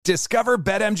Discover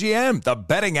BetMGM, the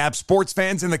betting app sports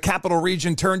fans in the capital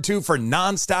region turn to for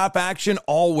nonstop action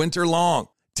all winter long.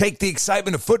 Take the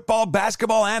excitement of football,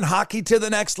 basketball, and hockey to the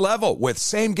next level with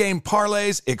same-game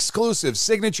parlays, exclusive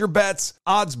signature bets,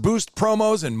 odds boost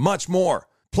promos, and much more.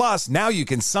 Plus, now you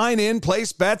can sign in,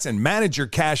 place bets, and manage your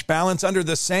cash balance under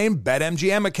the same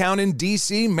BetMGM account in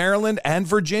D.C., Maryland, and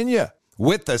Virginia.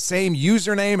 With the same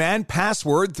username and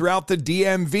password throughout the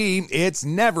DMV, it's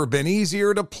never been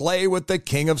easier to play with the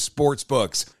king of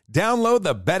sportsbooks. Download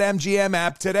the BetMGM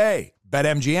app today.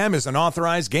 BetMGM is an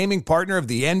authorized gaming partner of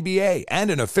the NBA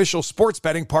and an official sports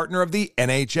betting partner of the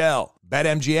NHL.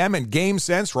 BetMGM and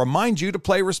GameSense remind you to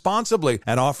play responsibly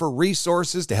and offer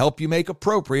resources to help you make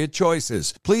appropriate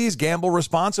choices. Please gamble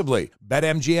responsibly.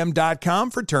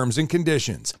 BetMGM.com for terms and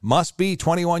conditions. Must be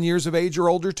 21 years of age or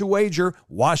older to wager.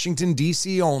 Washington,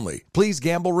 D.C. only. Please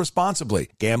gamble responsibly.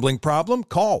 Gambling problem?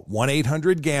 Call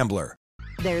 1-800-GAMBLER.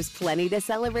 There's plenty to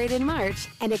celebrate in March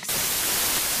and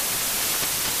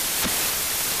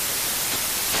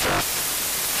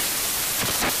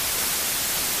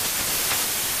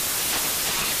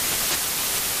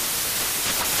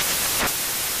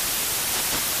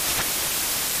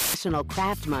National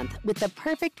Craft Month with the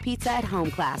perfect pizza at home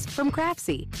class from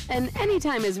Craftsy. And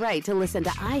anytime is right to listen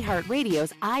to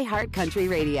iHeartRadio's iHeartCountry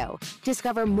Radio.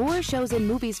 Discover more shows and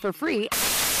movies for free.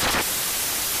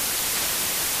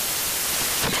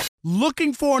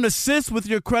 Looking for an assist with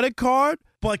your credit card,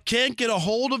 but can't get a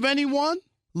hold of anyone?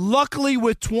 Luckily,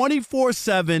 with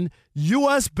 24/7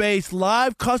 U.S.-based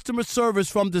live customer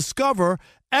service from Discover,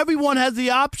 everyone has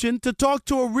the option to talk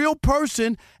to a real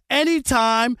person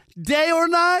anytime, day or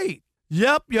night.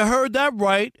 Yep, you heard that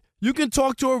right. You can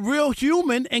talk to a real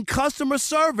human in customer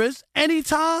service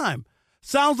anytime.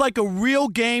 Sounds like a real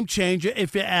game changer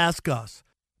if you ask us.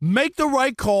 Make the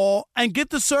right call and get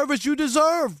the service you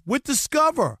deserve with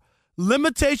Discover.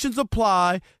 Limitations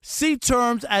apply. See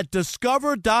terms at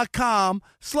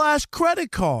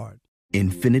discover.com/creditcard.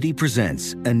 Infiniti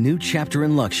presents a new chapter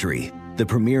in luxury, the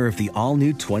premiere of the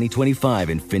all-new 2025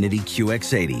 Infiniti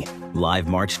QX80, live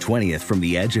March 20th from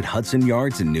the Edge at Hudson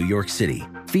Yards in New York City,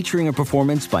 featuring a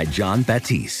performance by John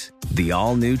Batiste. The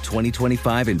all-new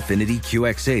 2025 Infiniti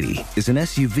QX80 is an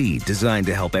SUV designed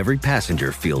to help every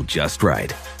passenger feel just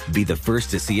right. Be the first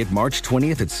to see it March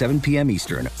 20th at 7 p.m.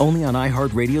 Eastern, only on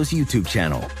iHeartRadio's YouTube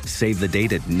channel. Save the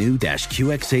date at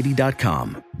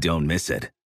new-QX80.com. Don't miss it.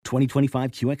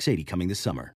 2025 QX80 coming this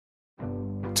summer.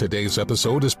 Today's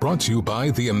episode is brought to you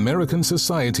by the American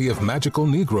Society of Magical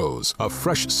Negroes, a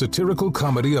fresh satirical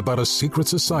comedy about a secret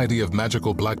society of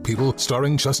magical black people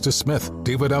starring Justice Smith,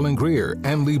 David Allen Greer,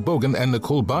 Ann Lee Bogan, and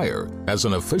Nicole Byer. As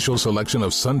an official selection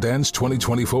of Sundance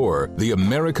 2024, the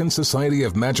American Society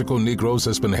of Magical Negroes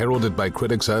has been heralded by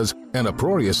critics as an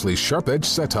uproariously sharp-edged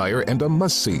satire and a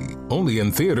must-see. Only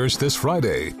in theaters this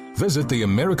Friday. Visit the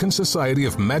American Society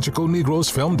of Magical Negroes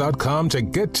Film.com to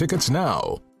get tickets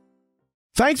now.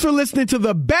 Thanks for listening to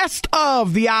the best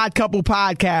of the Odd Couple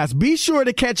podcast. Be sure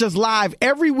to catch us live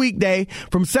every weekday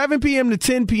from 7 p.m. to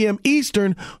 10 p.m.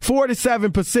 Eastern, 4 to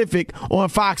 7 Pacific on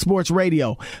Fox Sports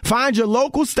Radio. Find your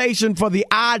local station for the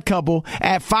Odd Couple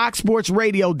at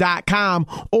foxsportsradio.com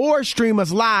or stream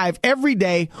us live every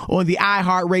day on the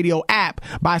iHeartRadio app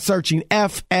by searching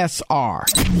FSR.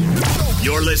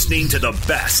 You're listening to the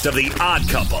best of the Odd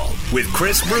Couple with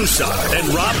Chris Broussard and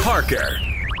Rob Parker.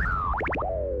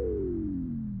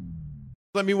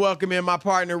 Let me welcome in my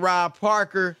partner, Rob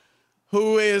Parker,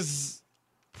 who is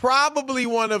probably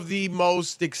one of the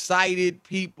most excited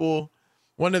people,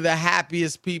 one of the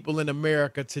happiest people in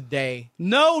America today.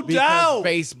 No doubt.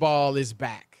 Baseball is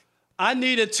back. I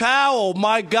need a towel.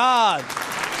 My God.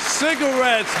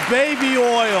 Cigarettes, baby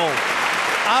oil.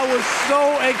 I was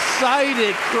so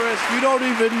excited, Chris. You don't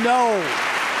even know.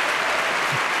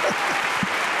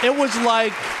 It was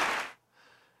like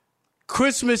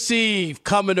Christmas Eve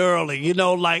coming early,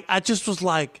 I just was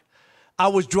like, I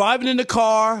was driving in the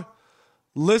car,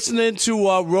 listening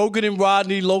to Rogan and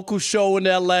Rodney, local show in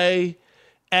L.A.,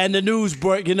 and the news,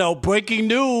 breaking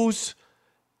news,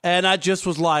 and I just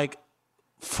was like,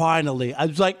 finally, I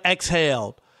was like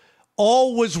exhaled.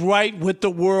 All was right with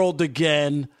the world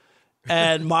again,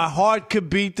 and my heart could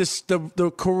beat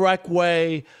the correct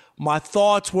way. My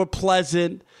thoughts were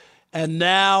pleasant, and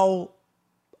now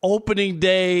opening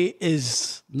day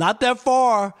is not that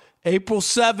far. April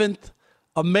 7th.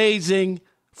 Amazing.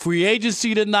 Free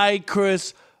agency tonight,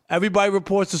 Chris. Everybody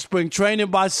reports to spring training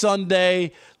by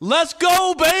Sunday. Let's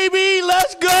go, baby.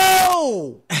 Let's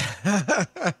go.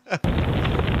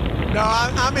 No,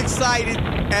 I'm excited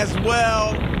as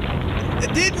well.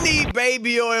 Didn't need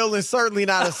baby oil and certainly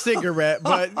not a cigarette,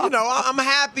 but, I'm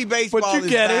happy baseball is back. But you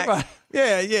get it, right?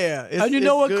 Yeah. And you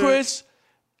know what, good. Chris?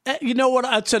 You know what?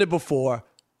 I've said it before.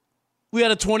 We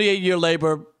had a 28-year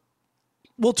labor.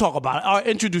 We'll talk about it. I'll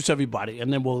introduce everybody,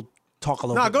 and then we'll talk a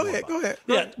little bit more. Go ahead.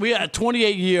 Yeah, we had a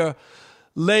 28-year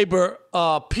labor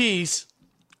peace,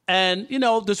 and,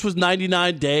 this was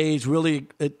 99 days. Really,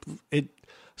 it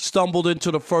stumbled into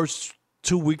the first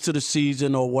 2 weeks of the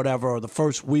season or whatever, or the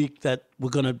first week that we're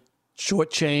going to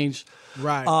shortchange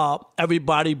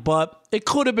everybody. But it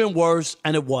could have been worse,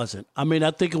 and it wasn't. I mean,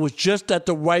 I think it was just at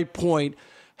the right point.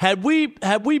 Had we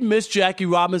missed Jackie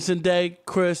Robinson Day,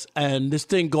 Chris, and this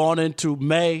thing gone into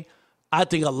May, I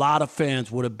think a lot of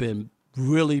fans would have been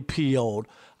really PO'd.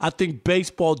 I think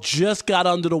baseball just got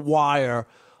under the wire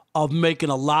of making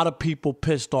a lot of people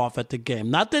pissed off at the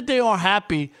game. Not that they aren't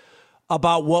happy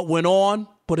about what went on,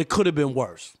 but it could have been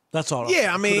worse. That's all.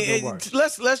 Yeah, I mean,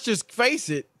 let's just face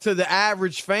it. To the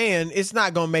average fan, it's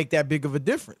not going to make that big of a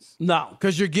difference. No,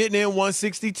 because you're getting in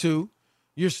 162.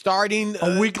 You're starting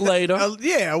a week later.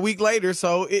 A week later.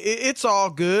 So it's all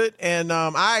good. And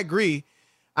I agree.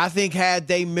 I think had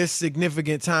they missed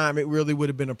significant time, it really would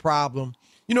have been a problem.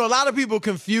 A lot of people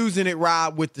confusing it,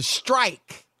 Rob, with the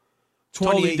strike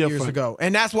 28 years ago.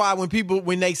 And that's why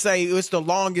when they say it's the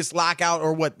longest lockout,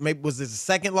 or what, maybe was it the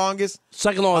second longest?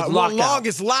 Second longest lockout.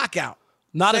 Longest lockout.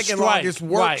 Not second a strike. Longest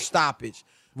work stoppage.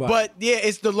 Right. But, yeah,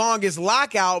 it's the longest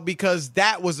lockout because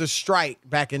that was a strike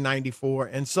back in 94.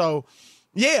 And so,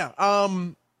 yeah,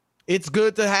 it's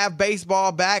good to have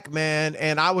baseball back, man.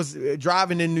 And I was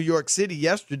driving in New York City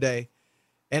yesterday,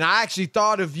 and I actually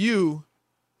thought of you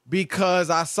because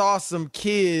I saw some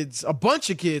kids, a bunch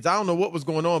of kids. I don't know what was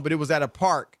going on, but it was at a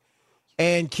park,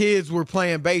 and kids were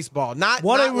playing baseball. Not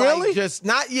really?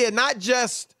 Not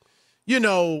just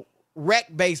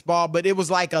rec baseball, but it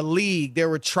was like a league. There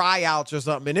were tryouts or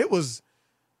something, and it was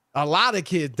a lot of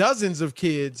kids, dozens of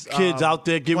kids out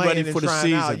there getting ready for the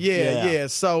season. Yeah.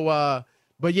 So,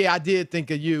 but yeah, I did think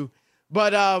of you.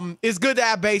 But it's good to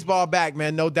have baseball back,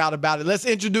 man. No doubt about it. Let's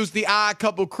introduce the Odd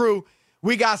Couple crew.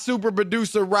 We got super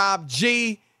producer Rob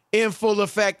G in full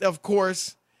effect, of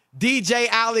course. DJ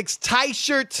Alex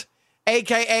Teichert,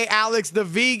 a.k.a. Alex the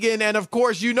Vegan. And, of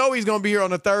course, he's going to be here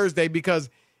on a Thursday because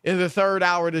in the third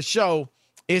hour of the show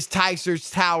is Teichert's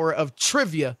Tower of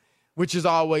Trivia, which is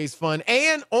always fun.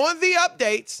 And on the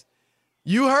updates,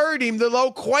 you heard him, the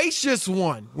loquacious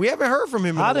one. We haven't heard from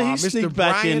him in a while. How did he sneak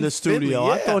back in the studio?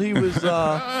 Yeah. I thought he was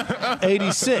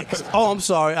 86. Oh, I'm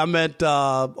sorry. I meant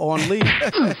on leave.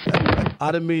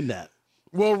 I didn't mean that.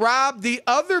 Well, Rob, the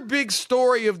other big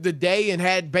story of the day, and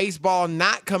had baseball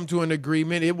not come to an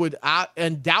agreement, it would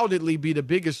undoubtedly be the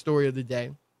biggest story of the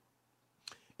day,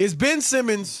 is Ben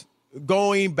Simmons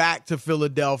going back to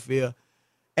Philadelphia.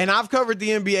 And I've covered the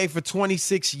NBA for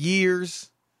 26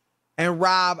 years. And,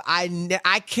 Rob,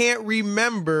 I can't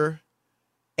remember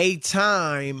a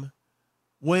time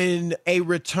when a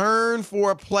return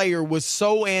for a player was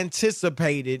so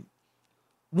anticipated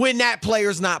when that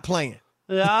player's not playing.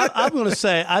 Yeah, I'm going to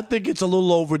say, I think it's a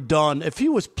little overdone. If he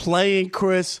was playing,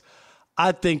 Chris,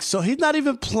 I think so. He's not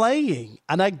even playing.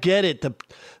 And I get it.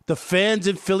 The fans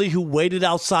in Philly who waited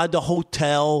outside the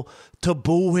hotel to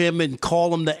boo him and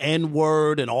call him the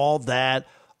N-word and all that.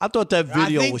 I thought that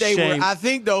video was shame. I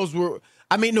think those were,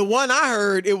 the one I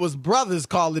heard, it was brothers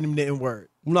calling him the N-word.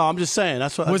 No, I'm just saying.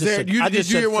 That's what was I just there. Said. Did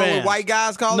you hear one with white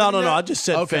guys calling him that? No. I just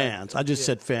said fans. I just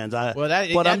said fans.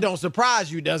 That don't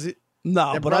surprise you, does it?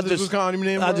 No, that but brothers was calling him the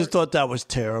N-word? I just thought that was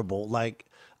terrible. Like,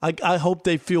 I hope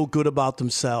they feel good about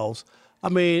themselves. I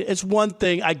mean, it's one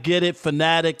thing. I get it,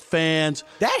 fanatic fans.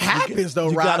 That happens, though,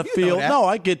 Rob. You got to feel. No,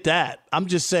 I get that. I'm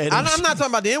just saying. I'm not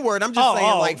talking about the N-word. I'm just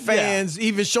saying, fans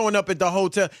even showing up at the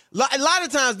hotel. A lot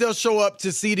of times they'll show up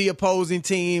to see the opposing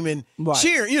team and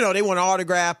cheer. They want an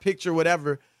autograph, picture,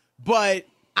 whatever. But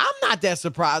I'm not that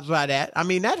surprised by that. I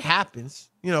mean, that happens.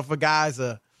 If a guy's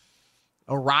a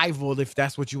rival, if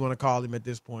that's what you want to call him at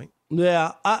this point.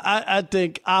 Yeah, I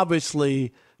think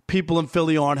obviously people in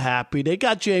Philly aren't happy. They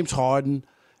got James Harden,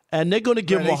 and they're going to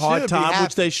give him a hard time,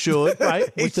 which they should,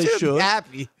 right? Which they should. Be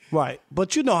happy. Right.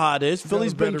 But you know how it is.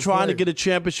 Philly's been trying to get a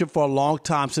championship for a long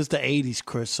time, since the 80s,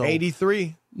 Chris. So,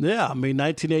 83. Yeah,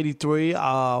 1983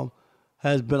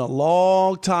 has been a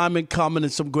long time in coming,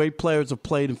 and some great players have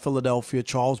played in Philadelphia,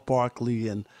 Charles Barkley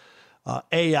and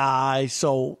AI.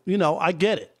 So, I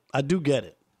get it. I do get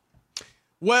it.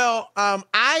 Well,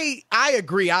 I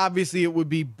agree. Obviously, it would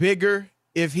be bigger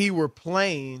if he were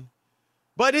playing,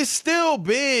 but it's still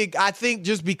big, I think,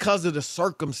 just because of the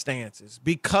circumstances,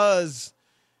 because,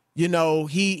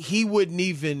 he wouldn't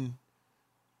even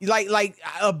like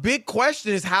a big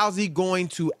question is, how's he going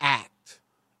to act?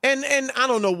 And I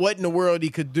don't know what in the world he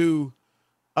could do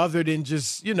other than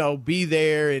just, be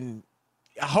there and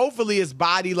hopefully his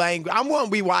body language. I'm going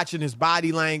to be watching his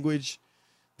body language.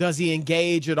 Does he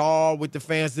engage at all with the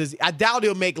fans? I doubt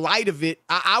he'll make light of it.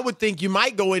 I would think you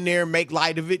might go in there and make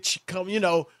light of it. Come, raise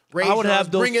your arms,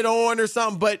 bring it on or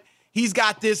something. But he's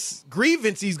got this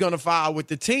grievance he's going to file with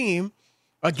the team,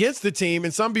 against the team.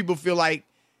 And some people feel like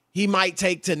he might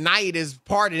take tonight as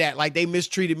part of that. Like, they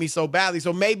mistreated me so badly.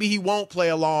 So maybe he won't play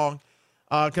along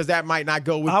because that might not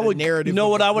go with the narrative. You know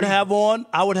what I would have on?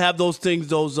 I would have those things,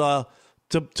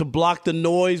 to block the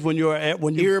noise when you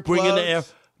bring in the air.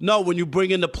 No, when you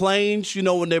bring in the planes,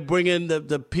 when they bring in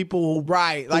the people who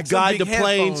guide the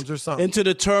planes into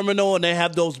the terminal, and they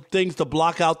have those things to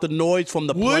block out the noise from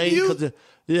the plane. Would you?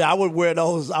 Yeah, I would wear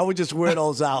those. I would just wear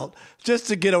those out just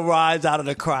to get a rise out of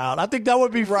the crowd. I think that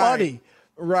would be funny.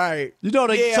 Right.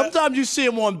 Sometimes you see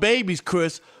them on babies,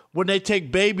 Chris, when they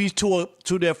take babies to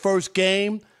their first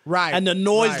game. Right. And the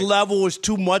noise level is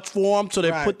too much for them, so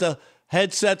they put the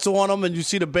headsets on them, and you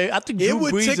see the baby. I think Drew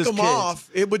Brees' would tick them off.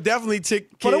 It would definitely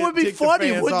tick. But it would be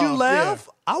funny. Would you laugh?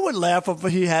 Yeah. I would laugh if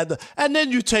he had and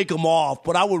then you take them off.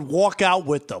 But I would walk out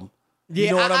with them. Yeah,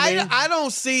 you know what I mean? I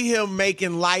don't see him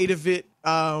making light of it.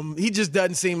 He just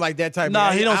doesn't seem like that type. No,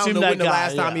 of guy. He don't seem that guy. I don't know when the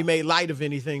last time he made light of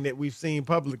anything that we've seen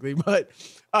publicly, but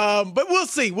we'll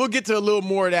see. We'll get to a little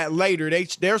more of that later.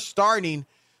 They're starting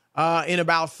in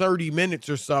about 30 minutes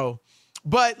or so.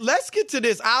 But let's get to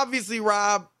this. Obviously,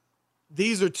 Rob,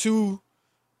 these are two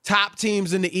top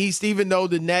teams in the East, even though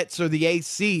the Nets are the 8th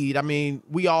seed. I mean,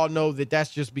 we all know that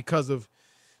that's just because of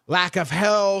lack of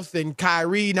health and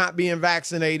Kyrie not being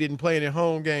vaccinated and playing at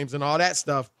home games and all that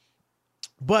stuff.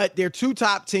 But they're two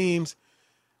top teams.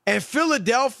 And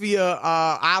Philadelphia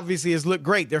obviously has looked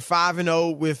great. They're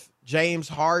 5-0 with James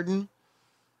Harden.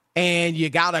 And you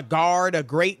got a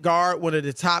great guard, one of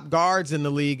the top guards in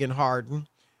the league in Harden.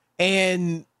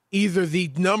 And either the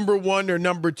number one or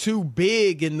number two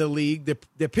big in the league,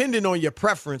 depending on your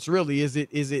preference, really. Is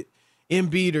it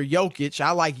Embiid or Jokic?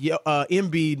 I like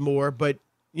Embiid more, but,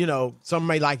 some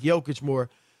may like Jokic more.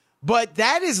 But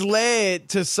that has led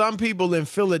to some people in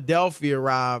Philadelphia,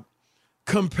 Rob,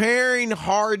 comparing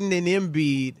Harden and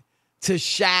Embiid to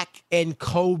Shaq and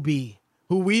Kobe,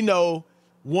 who we know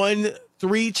won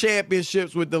 3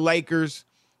 championships with the Lakers.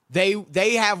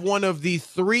 They have one of the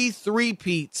 3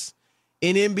 three-peats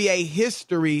in NBA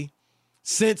history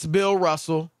since Bill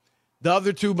Russell. The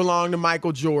other 2 belong to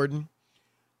Michael Jordan.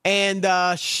 And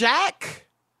Shaq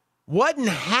wasn't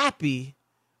happy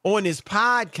on his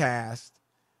podcast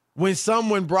when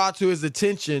someone brought to his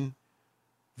attention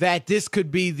that this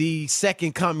could be the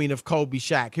second coming of Kobe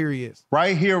Shaq. Here he is.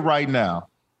 Right here, right now.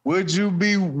 Would you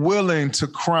be willing to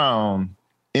crown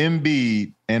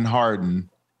Embiid and Harden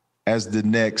as the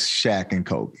next Shaq and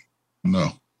Kobe? No.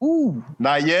 Ooh,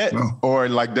 not yet? No. Or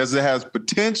does it have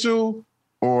potential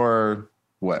or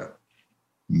what?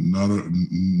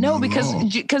 No,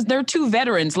 because they're two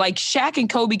veterans. Like, Shaq and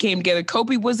Kobe came together.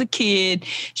 Kobe was a kid.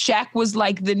 Shaq was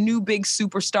like the new big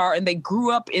superstar, and they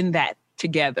grew up in that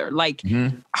together. Like,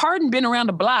 Harden been around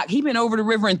the block. He been over the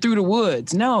river and through the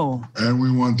woods. No. And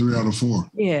we won 3 out of 4.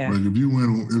 Yeah. Like, if you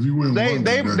win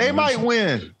they might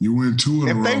win. You win 2 in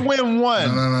a row. If they win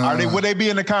 1, would they be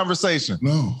in the conversation?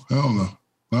 No, hell no.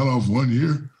 Not off 1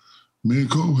 year. Me and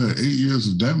Kobe had 8 years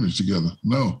of damage together.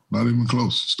 No, not even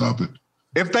close. Stop it.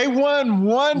 If they won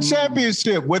 1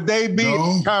 championship, would they be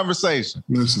in conversation?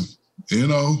 Listen,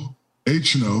 N-O,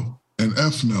 H-No, and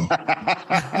F-No.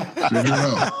 Figure it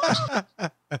out.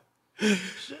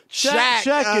 Shaq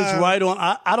is right on.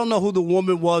 I don't know who the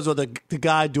woman was or the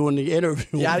guy doing the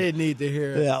interview. Yeah, I didn't need to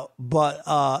hear it. Yeah, but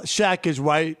Shaq is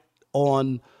right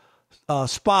on,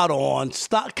 spot on.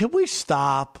 Stop. Can we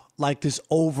stop like this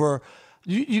over?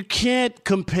 You can't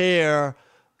compare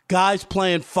guys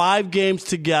playing 5 games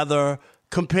together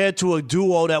compared to a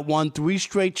duo that won 3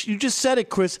 straight. You just said it,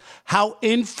 Chris, how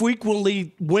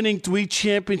infrequently winning 3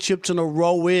 championships in a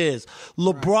row is.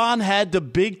 LeBron had the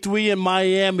big 3 in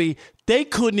Miami. They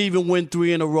couldn't even win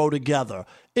 3 in a row together.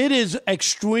 It is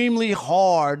extremely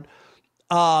hard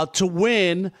to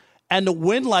win and to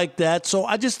win like that. So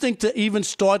I just think to even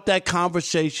start that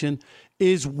conversation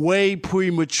is way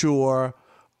premature.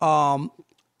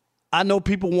 I know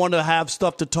people want to have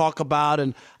stuff to talk about,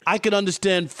 and I can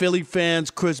understand Philly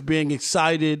fans, Chris, being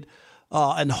excited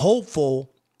and hopeful.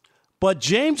 But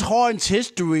James Harden's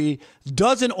history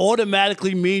doesn't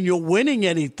automatically mean you're winning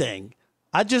anything.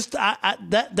 That's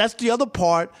the other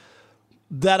part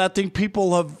that I think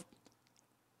people have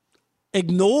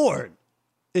ignored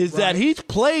is that he's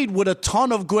played with a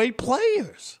ton of great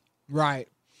players. Right.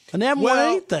 And they haven't won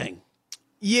anything.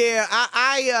 Yeah,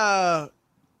 I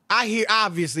hear,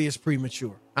 obviously it's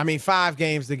premature. I mean, 5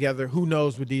 games together, who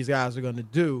knows what these guys are going to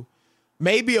do.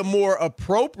 maybe a more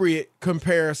appropriate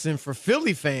comparison for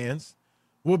Philly fans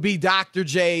would be Dr.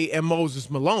 J and Moses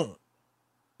Malone.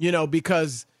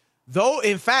 Because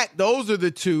in fact, those are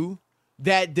the two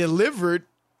that delivered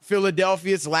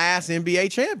Philadelphia's last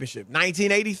NBA championship,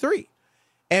 1983.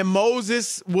 And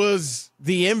Moses was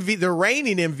the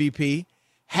reigning MVP,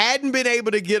 hadn't been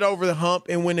able to get over the hump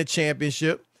and win a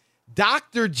championship.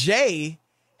 Dr. J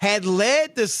had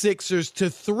led the Sixers to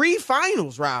 3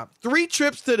 finals, Rob. 3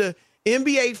 trips to the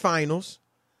NBA Finals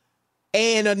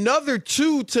and another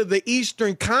 2 to the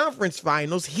Eastern Conference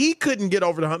Finals. He couldn't get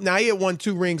over the hump. Now, he had won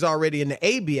 2 rings already in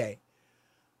the ABA.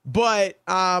 But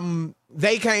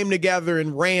they came together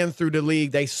and ran through the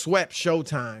league. They swept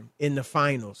Showtime in the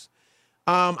finals.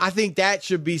 I think that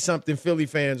should be something Philly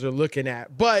fans are looking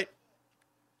at. But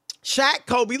Shaq,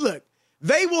 Kobe, look,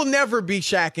 they will never be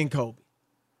Shaq and Kobe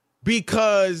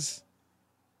because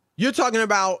you're talking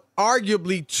about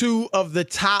arguably 2 of the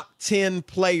top 10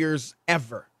 players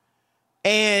ever.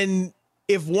 And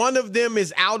if one of them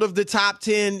is out of the top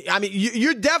 10, I mean,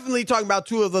 you're definitely talking about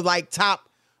 2 of the top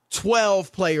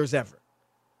 12 players ever.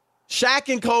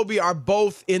 Shaq and Kobe are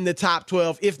both in the top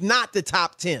 12, if not the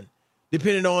top 10,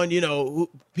 depending on,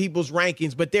 people's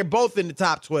rankings, but they're both in the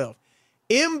top 12.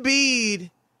 Embiid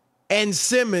and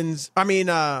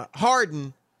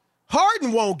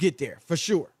Harden won't get there for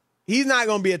sure. He's not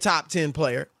going to be a top 10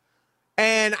 player.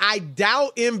 And I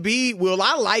doubt Embiid will.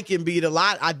 I like Embiid a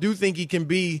lot. I do think he can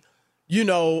be,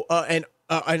 an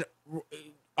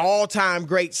all-time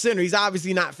great center. He's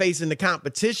obviously not facing the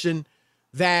competition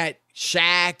that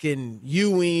Shaq and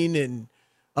Ewing and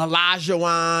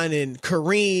Olajuwon and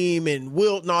Kareem and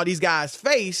Wilt and all these guys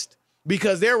faced,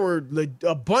 because there were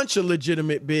a bunch of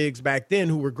legitimate bigs back then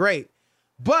who were great.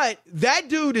 But that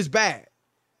dude is bad.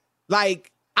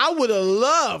 I would have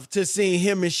loved to see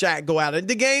him and Shaq go out.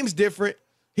 The game's different.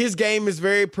 His game is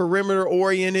very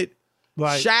perimeter-oriented.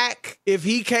 Right. Shaq, if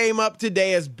he came up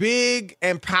today as big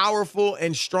and powerful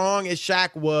and strong as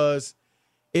Shaq was,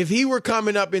 if he were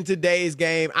coming up in today's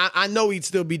game, I know he'd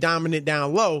still be dominant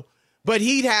down low, but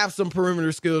he'd have some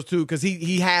perimeter skills too, because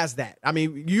he has that. I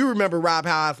mean, you remember, Rob,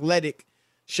 how athletic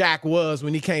Shaq was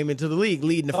when he came into the league,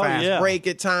 leading the fast break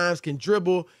at times, can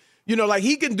dribble.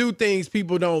 He can do things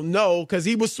people don't know because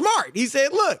he was smart. He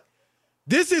said, look,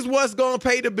 this is what's going to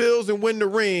pay the bills and win the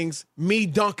rings, me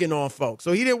dunking on folks.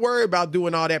 So he didn't worry about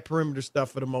doing all that perimeter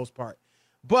stuff for the most part.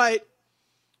 But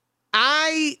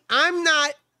so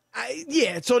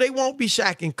they won't be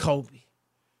Shaq and Kobe.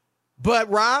 But,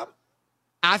 Rob,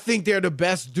 I think they're the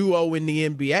best duo in the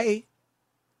NBA.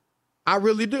 I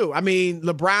really do. I mean,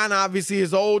 LeBron obviously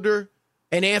is older,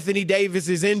 and Anthony Davis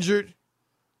is injured.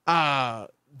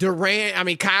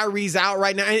 Durant, Kyrie's out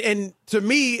right now. And to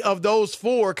me, of those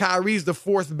 4, Kyrie's the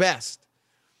 4th best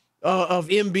of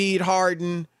Embiid,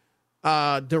 Harden,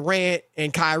 Durant,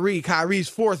 and Kyrie.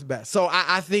 Kyrie's 4th best. So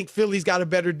I think Philly's got a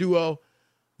better duo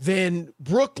than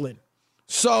Brooklyn.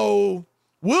 So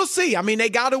we'll see. They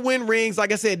got to win rings.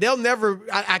 Like I said, they'll never,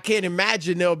 I can't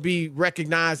imagine they'll be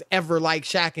recognized ever like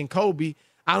Shaq and Kobe.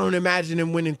 I don't imagine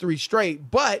them winning 3 straight.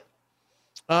 But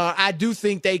I do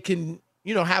think they can,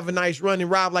 have a nice run.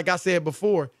 And Rob, like I said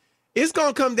before, it's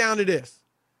going to come down to this.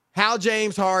 How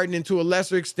James Harden, and to a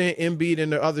lesser extent Embiid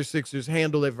and the other Sixers,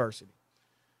 handle adversity.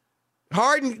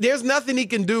 Harden, there's nothing he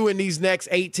can do in these next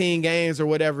 18 games or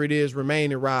whatever it is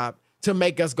remaining, Rob, to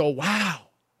make us go, wow.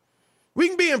 We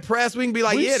can be impressed. We can be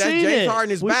like, that's James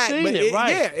Harden is back.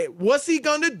 But what's he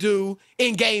going to do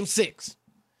in game 6?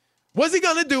 What's he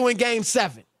going to do in game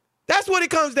 7? That's what it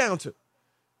comes down to.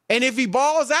 And if he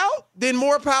balls out, then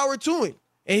more power to him.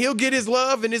 And he'll get his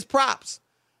love and his props.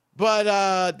 But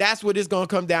that's what it's going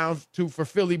to come down to for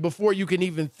Philly before you can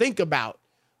even think about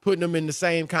putting them in the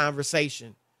same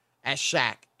conversation as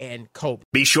Shaq and Kobe.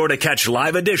 Be sure to catch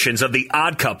live editions of The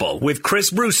Odd Couple with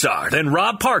Chris Broussard and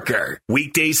Rob Parker.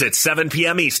 Weekdays at 7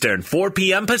 p.m. Eastern, 4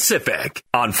 p.m. Pacific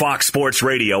on Fox Sports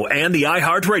Radio and the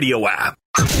iHeartRadio app.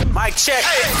 Mic check.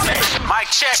 Mic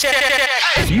check.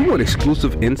 Do you want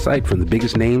exclusive insight from the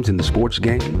biggest names in the sports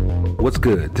game? What's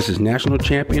good? This is national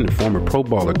champion and former pro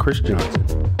baller Chris Johnson.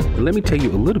 And let me tell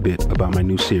you a little bit about my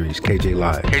new series, KJ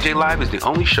Live. KJ Live is the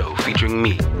only show featuring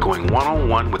me going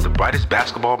one-on-one with the brightest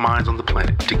basketball minds on the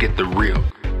planet to get the real.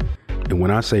 And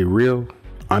when I say real,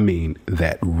 I mean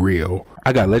that real.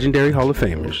 I got legendary Hall of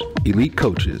Famers, elite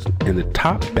coaches, and the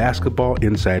top basketball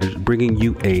insiders bringing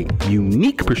you a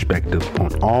unique perspective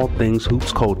on all things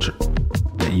hoops culture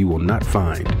that you will not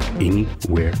find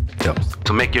anywhere else.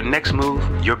 So make your next move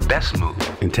your best move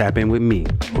and tap in with me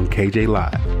on KJ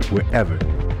Live, wherever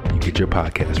you get your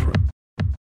podcast from.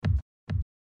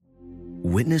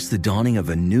 Witness the dawning of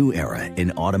a new era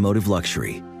in automotive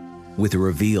luxury with a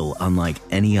reveal unlike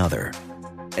any other,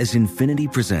 as Infinity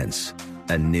presents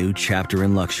a new chapter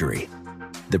in luxury,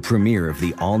 the premiere of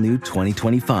the all-new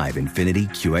 2025 Infinity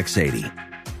QX80.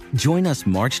 Join us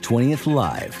March 20th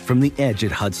live from the Edge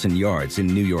at Hudson Yards in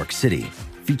New York City,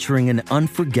 featuring an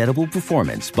unforgettable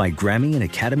performance by Grammy and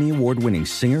Academy Award-winning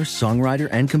singer, songwriter,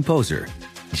 and composer,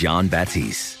 Jon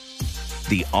Batiste.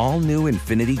 The all-new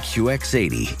Infinity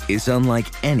QX80 is unlike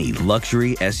any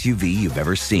luxury SUV you've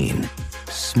ever seen.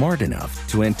 Smart enough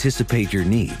to anticipate your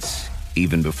needs,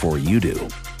 even before you do.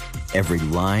 Every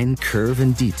line, curve,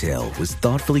 and detail was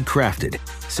thoughtfully crafted,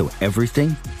 so everything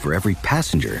for every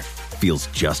passenger feels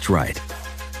just right.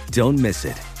 Don't miss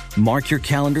it. Mark your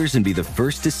calendars and be the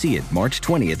first to see it March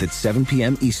 20th at 7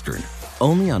 p.m. Eastern,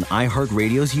 only on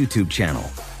iHeartRadio's YouTube channel.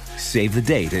 Save the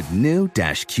date at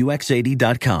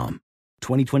new-QX80.com.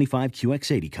 2025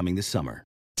 QX80 coming this summer.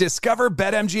 Discover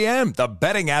BetMGM, the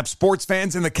betting app sports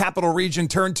fans in the capital region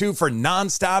turn to for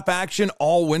nonstop action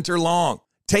all winter long.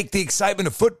 Take the excitement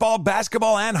of football,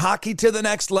 basketball, and hockey to the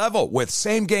next level with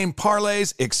same-game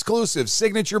parlays, exclusive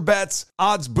signature bets,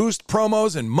 odds boost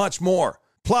promos, and much more.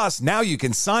 Plus, now you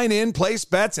can sign in, place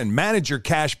bets, and manage your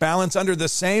cash balance under the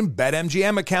same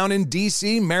BetMGM account in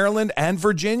D.C., Maryland, and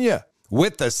Virginia.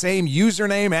 With the same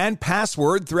username and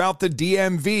password throughout the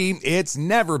DMV, it's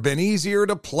never been easier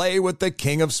to play with the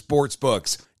king of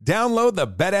sportsbooks. Download the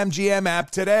BetMGM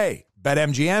app today.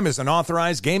 BetMGM is an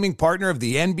authorized gaming partner of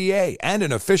the NBA and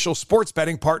an official sports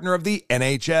betting partner of the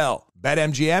NHL.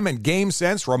 BetMGM and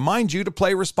GameSense remind you to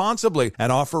play responsibly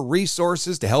and offer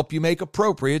resources to help you make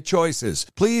appropriate choices.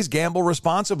 Please gamble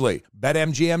responsibly.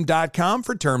 BetMGM.com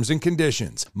for terms and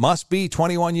conditions. Must be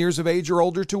 21 years of age or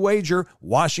older to wager.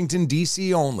 Washington,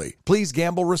 D.C. only. Please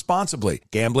gamble responsibly.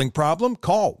 Gambling problem?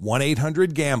 Call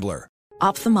 1-800-GAMBLER.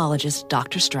 Ophthalmologist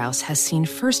Dr. Strauss has seen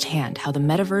firsthand how the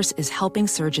metaverse is helping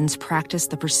surgeons practice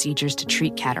the procedures to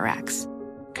treat cataracts.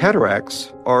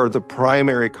 Cataracts are the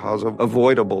primary cause of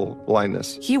avoidable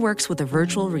blindness. He works with a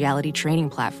virtual reality training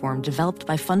platform developed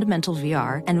by Fundamental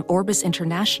VR and Orbis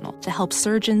International to help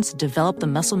surgeons develop the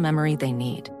muscle memory they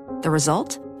need. The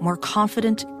result? More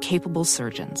confident, capable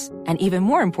surgeons. And even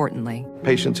more importantly,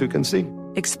 patients who can see.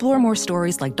 Explore more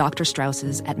stories like Dr.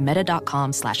 Strauss's at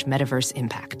meta.com/metaverse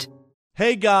impact.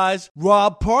 Hey guys,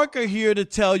 Rob Parker here to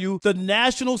tell you the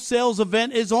national sales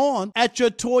event is on at your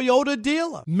Toyota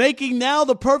dealer, making now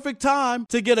the perfect time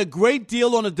to get a great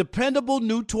deal on a dependable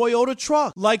new Toyota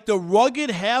truck like the rugged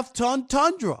half-ton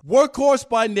Tundra. Workhorse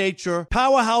by nature,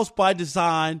 powerhouse by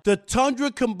design, the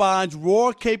Tundra combines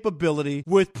raw capability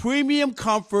with premium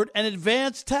comfort and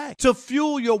advanced tech to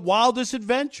fuel your wildest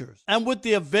adventures. And with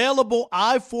the available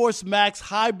iForce Max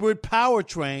hybrid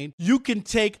powertrain, you can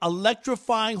take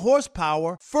electrifying horsepower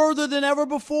further than ever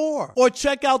before. Or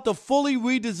check out the fully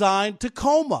redesigned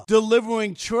Tacoma,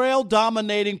 delivering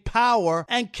trail-dominating power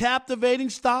and captivating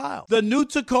style. The new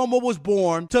Tacoma was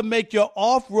born to make your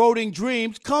off-roading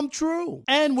dreams come true.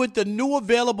 And with the new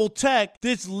available tech,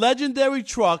 this legendary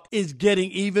truck is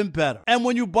getting even better. And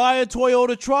when you buy a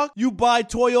Toyota truck, you buy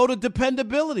Toyota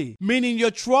dependability, meaning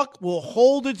your truck will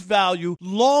hold its value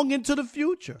long into the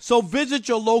future. So visit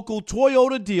your local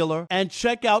Toyota dealer and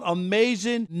check out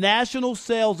amazing national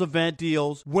sales event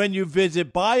deals when you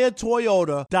visit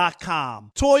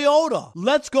buyatoyota.com. Toyota,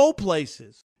 let's go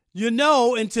places. You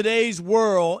know, in today's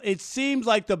world, it seems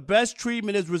like the best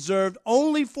treatment is reserved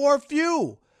only for a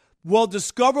few. Well,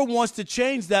 Discover wants to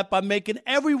change that by making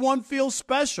everyone feel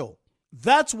special.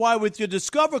 That's why with your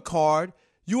Discover card,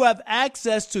 you have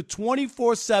access to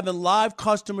 24/7 live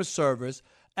customer service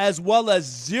as well as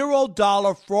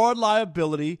 $0 fraud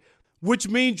liability, which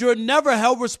means you're never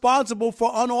held responsible for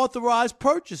unauthorized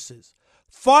purchases.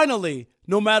 Finally,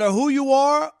 no matter who you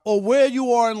are or where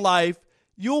you are in life,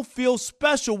 you'll feel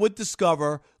special with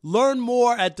Discover. Learn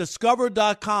more at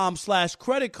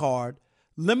discover.com/creditcard.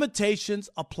 Limitations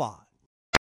apply.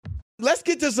 Let's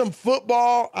get to some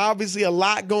football. Obviously, a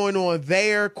lot going on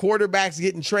there. Quarterbacks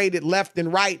getting traded left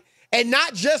and right. And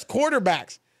not just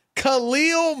quarterbacks.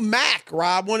 Khalil Mack,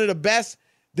 Rob, one of the best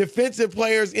defensive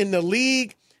players in the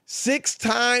league,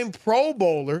 6-time Pro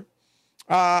Bowler,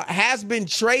 has been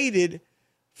traded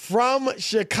from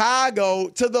Chicago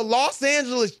to the Los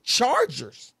Angeles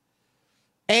Chargers.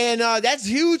 And that's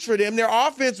huge for them. Their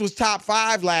offense was top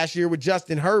 5 last year with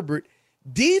Justin Herbert.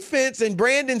 Defense and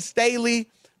Brandon Staley,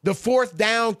 the fourth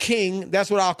down king. That's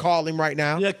what I'll call him right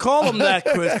now. Yeah, call him that,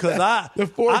 Chris, because I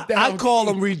call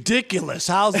him ridiculous.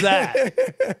 How's that?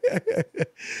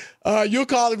 You'll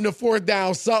call him the fourth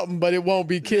down something, but it won't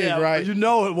be king, right? You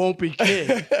know it won't be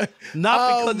king.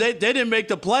 Not because they didn't make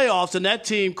the playoffs, and that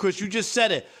team, Chris, you just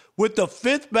said it, with the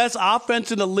 5th best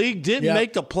offense in the league didn't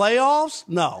make the playoffs?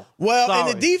 No. Well,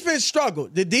 Sorry. and the defense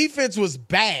struggled. The defense was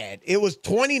bad. It was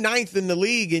 29th in the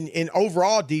league in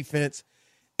overall defense.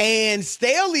 And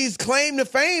Staley's claim to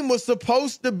fame was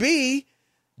supposed to be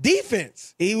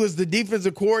defense. He was the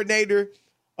defensive coordinator,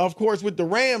 of course, with the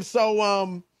Rams.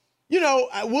 So,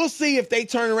 we'll see if they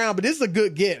turn around. But this is a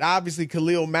good get. Obviously,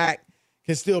 Khalil Mack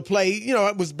can still play.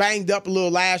 It was banged up a little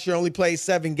last year, only played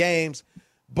 7 games.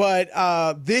 But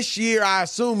this year, I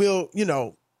assume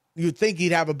you'd think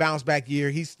he'd have a bounce back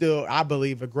year. He's still, I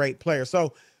believe, a great player.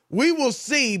 So we will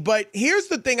see. But here's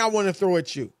the thing I want to throw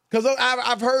at you. Because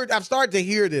I've started to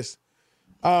hear this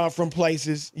from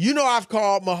places. I've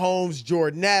called Mahomes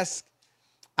Jordan-esque.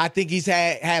 I think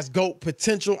has GOAT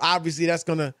potential. Obviously,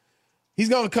 he's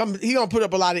gonna put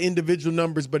up a lot of individual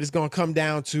numbers, but it's gonna come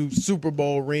down to Super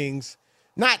Bowl rings.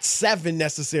 Not 7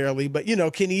 necessarily, but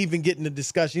can he even get in the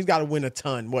discussion? He's got to win a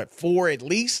ton. 4 at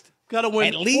least? Got to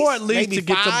win 4 at least to 5?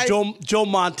 Get to Joe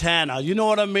Montana. You know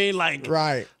what I mean?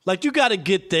 Right. Like you got to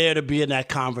get there to be in that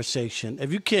conversation.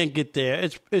 If you can't get there,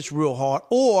 it's real hard.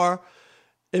 Or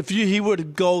if he were to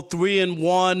go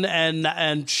 3-1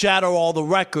 and shatter all the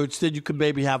records, then you could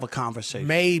maybe have a conversation.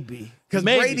 Maybe. Because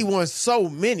Brady won so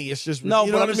many. It's just no,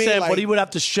 you but know I'm saying, but he would have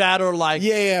to shatter he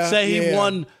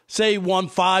won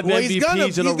 5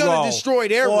 MVPs in a row. He's gonna destroy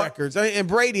their records. And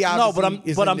Brady obviously.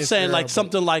 No, but I'm saying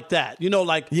something like that.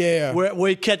 Where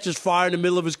he catches fire in the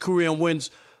middle of his career and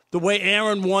wins. The way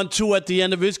Aaron won 2 at the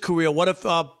end of his career. What if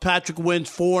Patrick wins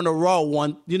 4 in a row?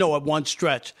 At one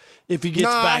stretch. If he gets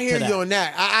back to that. I hear you on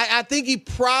that. I think he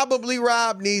probably,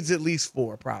 Rob, needs at least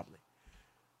 4.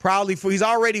 Probably 4. He's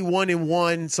already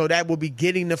 1-1, so that will be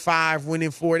getting to 5, winning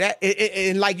 4.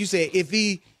 And like you said, if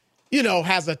he,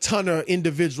 has a ton of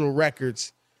individual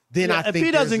records, then I think if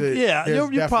he doesn't,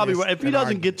 you're probably right. If he doesn't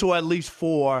argument. get to at least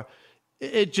 4,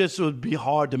 it just would be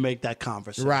hard to make that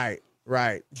conversation.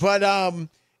 Right. But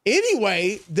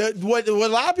anyway, what a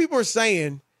lot of people are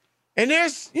saying, and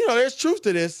there's truth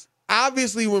to this.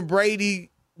 Obviously, when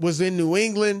Brady was in New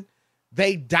England,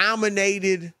 they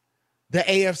dominated the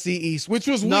AFC East, which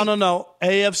was weak. No.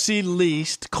 AFC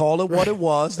least. Call it what it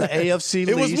was. The AFC least.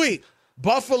 It was weak.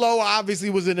 Buffalo obviously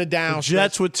was in a down. The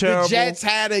Jets were terrible. The Jets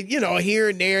had here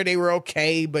and there they were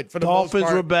okay, but for the Dolphins most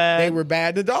part, were bad. They were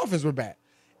bad. The Dolphins were bad.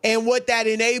 And what that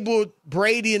enabled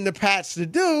Brady and the Pats to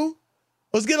do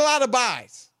was get a lot of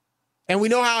buys. And we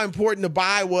know how important the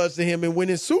bye was to him in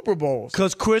winning Super Bowls.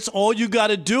 Because, Chris, all you got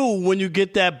to do when you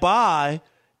get that bye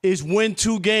is win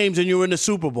 2 games and you're in the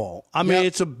Super Bowl. I mean,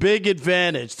 It's a big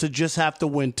advantage to just have to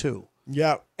win 2.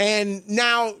 Yep. And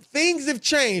now things have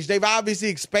changed. They've obviously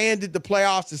expanded the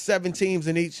playoffs to 7 teams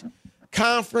in each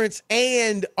conference,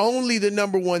 and only the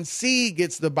number 1 seed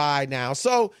gets the bye now.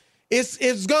 So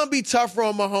it's going to be tougher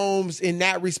on Mahomes in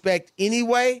that respect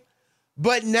anyway.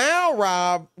 But now,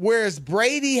 Rob, whereas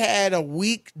Brady had a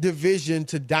weak division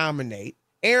to dominate,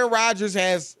 Aaron Rodgers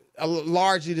has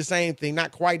largely the same thing,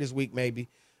 not quite as weak maybe.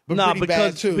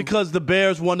 Because the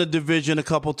Bears won the division a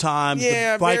couple times.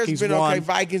 Yeah, the Vikings Bears been won. Okay.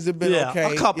 Vikings have been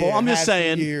okay. A couple. Yeah, I'm just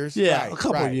saying. Years. Yeah, a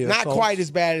couple years. Not quite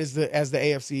as bad as the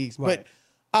AFC East. Right.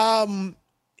 But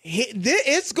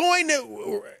it's going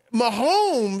to –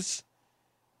 Mahomes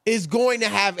is going to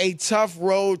have a tough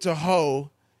road to hoe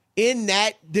in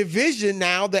that division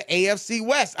now, the AFC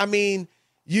West. I mean,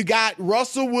 you got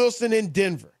Russell Wilson in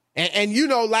Denver. And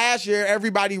last year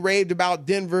everybody raved about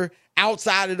Denver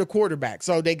outside of the quarterback.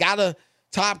 So they got a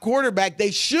top quarterback. They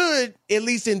should, at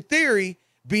least in theory,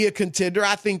 be a contender.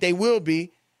 I think they will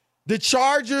be. The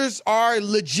Chargers are a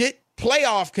legit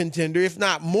playoff contender, if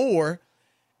not more.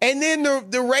 And then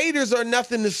the Raiders are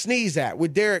nothing to sneeze at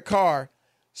with Derek Carr.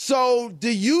 So do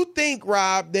you think,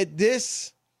 Rob, that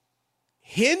this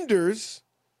hinders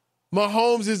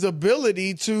Mahomes'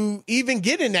 ability to even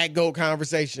get in that GOAT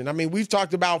conversation? I mean, we've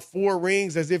talked about 4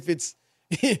 rings as if it's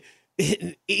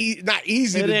not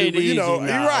easy to do, but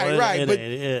you're right. But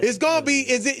it's going to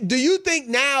be, do you think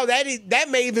now that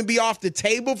may even be off the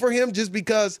table for him just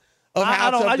because of how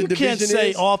tough the division is? You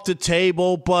can't say off the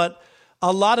table, but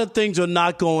a lot of things are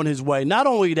not going his way. Not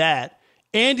only that,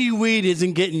 Andy Reid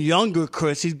isn't getting younger,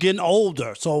 Chris. He's getting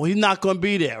older, so he's not going to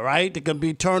be there, right? There can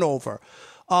be turnover.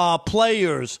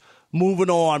 Players moving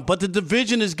on. But the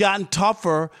division has gotten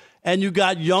tougher, and you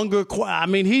got younger. I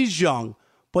mean, he's young,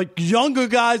 but younger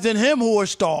guys than him who are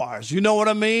stars. You know what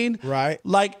I mean? Right.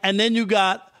 And then you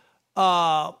got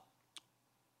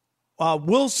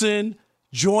Wilson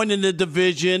joining the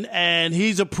division, and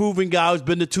he's a proven guy who's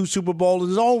been to 2 Super Bowls in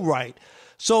his own right.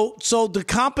 So the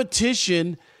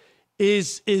competition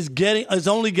is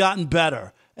only gotten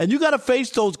better. And you got to face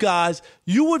those guys.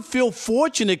 You would feel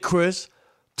fortunate, Chris,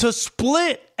 to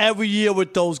split every year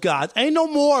with those guys. Ain't no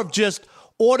more of just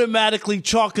automatically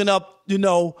chalking up,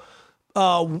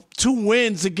 2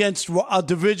 wins against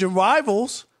division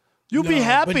rivals. You'll be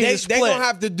happy to split. They're going to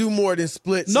have to do more than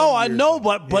split. No, I know,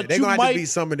 but they're going to have to beat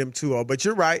some of them too. But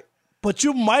you're right. But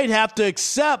you might have to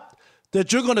accept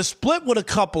that you're going to split with a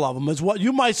couple of them. Is what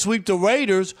you might sweep the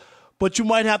Raiders, but you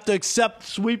might have to accept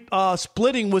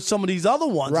splitting with some of these other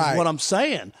ones. Right. Is what I'm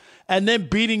saying, and then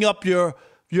beating up your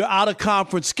out of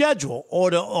conference schedule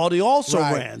or the also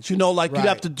rans. You'd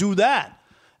have to do that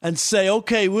and say,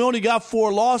 okay, we only got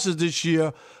 4 losses this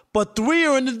year, but 3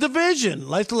 are in the division.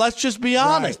 Let's just be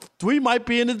honest. 3 might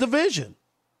be in the division.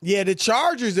 Yeah, the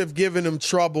Chargers have given them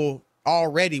trouble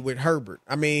already with Herbert.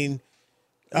 I mean,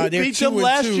 they beat them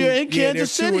last year in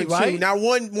Kansas City, right? Now,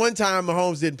 one time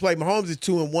Mahomes didn't play. Mahomes is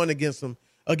 2-1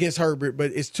 against Herbert,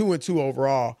 but it's 2-2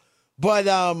 overall. But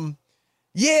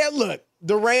look,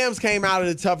 the Rams came out of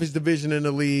the toughest division in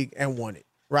the league and won it.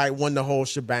 Right, won the whole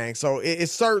shebang. So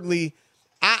it's certainly.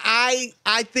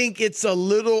 I think it's a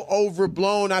little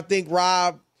overblown. I think,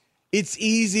 Rob, it's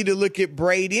easy to look at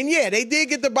Brady. And, yeah, they did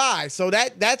get the bye. So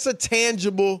that's a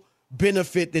tangible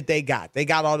benefit that they got. They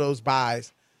got all those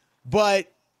buys.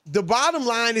 But the bottom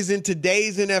line is in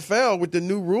today's NFL with the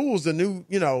new rules, the new,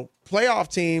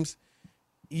 playoff teams,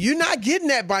 you're not getting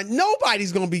that bye.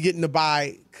 Nobody's going to be getting the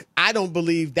bye, I don't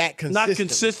believe, that consistently. Not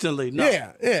consistently,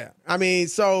 no. Yeah. I mean,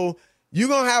 so – you're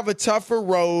going to have a tougher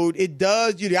road. It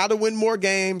does. You got to win more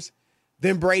games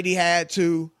than Brady had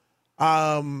to.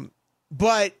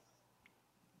 But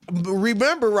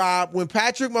remember, Rob, when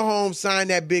Patrick Mahomes signed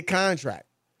that big contract,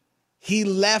 he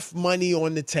left money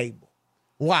on the table.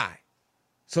 Why?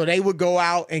 So they would go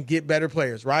out and get better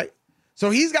players, right? So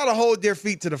he's got to hold their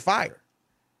feet to the fire.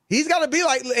 He's got to be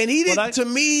like, and he didn't, to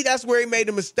me, that's where he made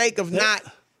the mistake of not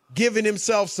giving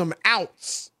himself some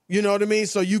outs. You know what I mean?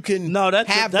 So you can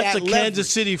that's a Kansas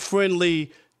City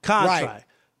friendly contract. Right.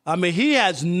 I mean, he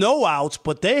has no outs,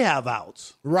 but they have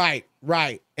outs. Right.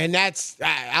 And that's,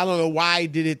 I don't know why he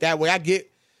did it that way. I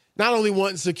get not only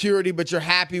wanting security, but you're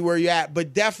happy where you're at,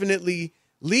 but definitely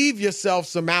leave yourself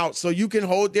some outs so you can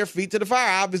hold their feet to the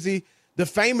fire. Obviously, the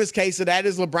famous case of that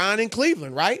is LeBron in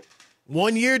Cleveland, right?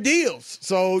 1-year deals.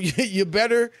 So you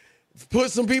better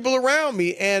put some people around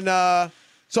me. And,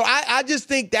 so I just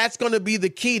think that's going to be the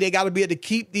key. They got to be able to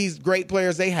keep these great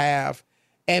players they have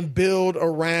and build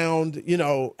around,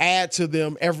 add to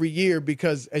them every year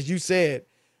because, as you said,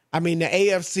 I mean, the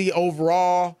AFC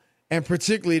overall and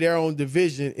particularly their own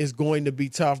division is going to be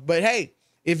tough. But, hey,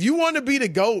 if you want to be the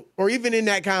GOAT or even in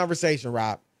that conversation,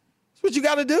 Rob, that's what you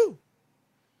got to do.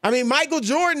 I mean, Michael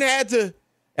Jordan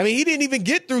he didn't even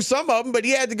get through some of them, but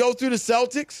he had to go through the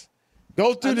Celtics.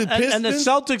 Go through the Pistons. And the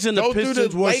Celtics and the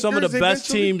Pistons were some of the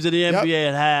best teams that the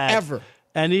NBA had ever.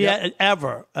 And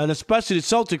and especially the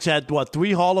Celtics had,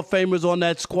 3 Hall of Famers on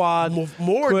that squad?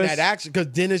 More than that, actually, because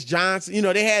Dennis Johnson,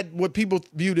 they had what people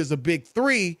viewed as a big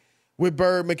 3 with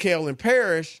Bird, McHale, and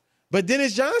Parrish, but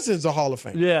Dennis Johnson's a Hall of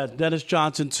Famer. Yeah, Dennis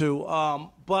Johnson too.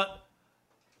 But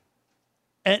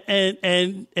he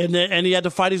had to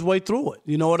fight his way through it.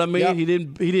 You know what I mean? Yep.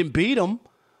 He didn't beat him.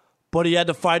 But he had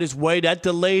to fight his way. That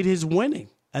delayed his winning.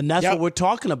 And that's what we're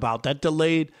talking about. That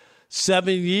delayed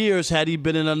 7 years had he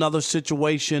been in another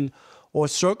situation or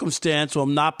circumstance or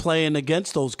not playing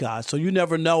against those guys. So you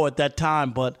never know at that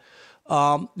time. But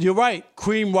you're right.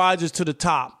 Cream rises to the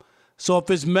top. So if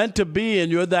it's meant to be and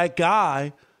you're that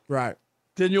guy, right,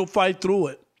 then you'll fight through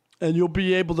it. And you'll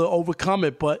be able to overcome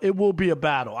it. But it will be a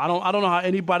battle. I don't know how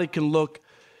anybody can look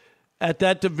at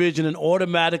that division and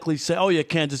automatically say, oh, yeah,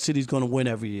 Kansas City's going to win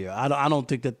every year. I don't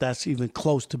think that's even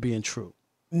close to being true.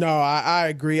 No, I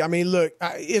agree. I mean, look,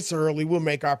 it's early. We'll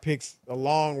make our picks a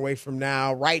long way from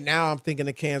now. Right now, I'm thinking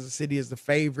that Kansas City is the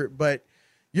favorite. But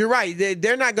you're right.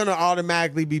 They're not going to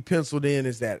automatically be penciled in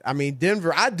as that. I mean,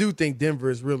 Denver, I do think Denver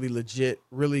is really legit,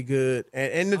 really good.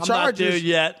 And the Chargers not there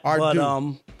yet, are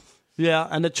due. Yeah,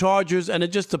 and the Chargers, and it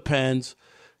just depends,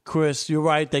 Chris. You're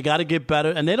right. They got to get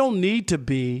better. And they don't need to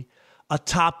be a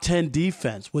top 10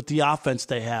 defense with the offense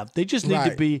they have. They just need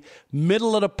to be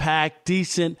middle of the pack,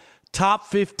 decent, top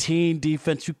 15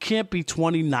 defense. You can't be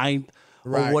 29th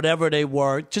or whatever they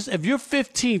were. Just if you're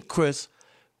 15th, Chris,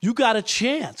 you got a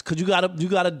chance because you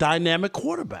got a dynamic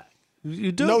quarterback.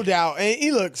 You do. No doubt.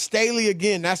 And look, Staley,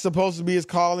 again, that's supposed to be his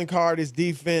calling card, his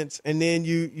defense, and then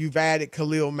you've added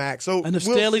Khalil Mack. So and if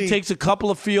Staley takes a couple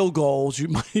of field goals, you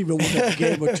might even win a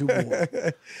game or two more.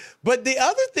 But the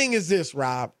other thing is this,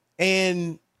 Rob.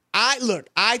 And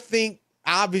I think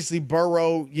obviously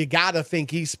Burrow, you got to think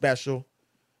he's special.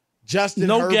 Justin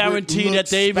Herbert guarantee that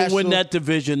they even special. win that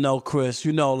division, though, Chris.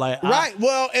 Right.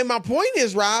 Well, and my point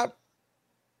is, Rob,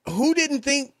 who didn't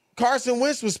think Carson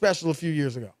Wentz was special a few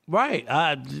years ago? Right.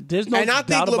 There's no doubt about it. And I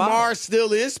think Lamar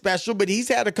still is special, but he's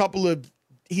had a couple of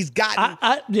he's gotten.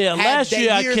 Last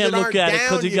year I can't look at it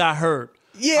because he got hurt.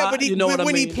 Yeah, but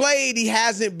when he played, he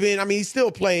hasn't been. I mean, he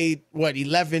still played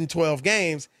 11, 12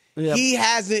 games. Yep.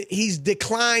 He's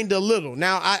declined a little.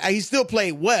 Now he still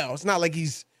played well. It's not like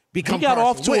he's become. He got Carson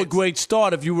off to Wentz. a great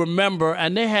start, if you remember,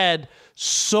 and they had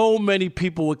so many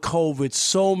people with COVID,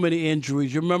 so many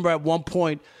injuries. You remember at one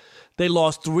point they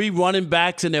lost 3 running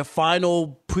backs in their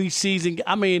final preseason.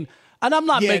 I mean, and I'm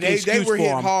not making excuse they were for hit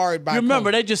them. hard by you remember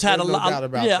COVID. they just had a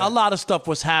lot of stuff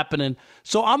was happening.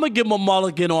 So I'm gonna give them a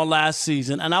mulligan on last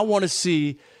season, and I want to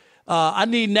see. I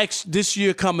need this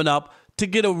year coming up to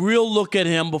get a real look at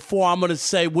him before I'm going to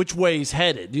say which way he's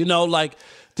headed. You know, like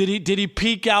did he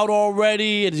peak out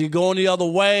already? Is he going the other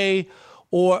way?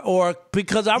 Or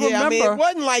because I remember. I mean, it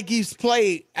wasn't like he's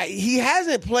played. He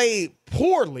hasn't played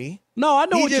poorly. No, I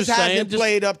know what you're saying. He just hasn't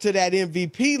played up to that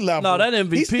MVP level. No, that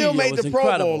MVP he still made the Pro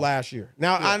incredible. Bowl last year.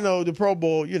 Now, I know the Pro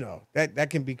Bowl, that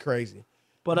can be crazy.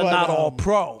 But not all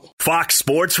pro. Fox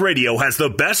Sports Radio has the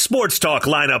best sports talk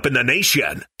lineup in the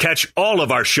nation. Catch all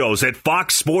of our shows at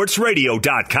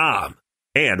foxsportsradio.com.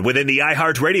 And within the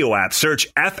iHeartRadio app,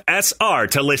 search FSR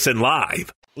to listen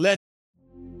live.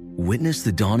 Witness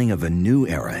the dawning of a new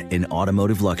era in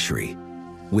automotive luxury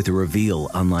with a reveal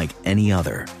unlike any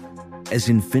other as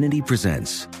Infiniti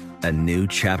presents a new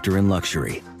chapter in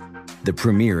luxury, the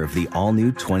premiere of the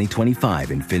all-new 2025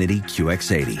 Infiniti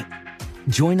QX80.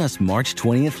 Join us March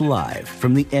 20th live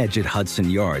from the Edge at Hudson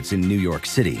Yards in New York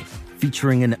City,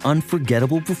 featuring an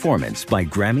unforgettable performance by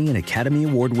Grammy and Academy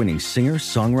Award-winning singer,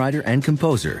 songwriter, and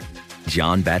composer,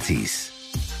 Jon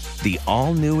Batiste. The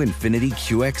all-new Infiniti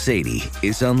QX80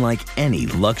 is unlike any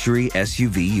luxury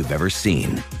SUV you've ever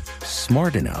seen.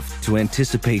 Smart enough to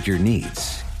anticipate your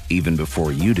needs, even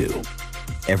before you do.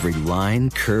 Every line,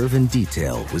 curve, and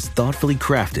detail was thoughtfully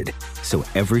crafted, so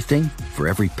everything for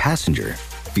every passenger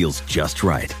feels just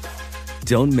right.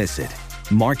 Don't miss it.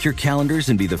 Mark your calendars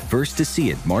and be the first to see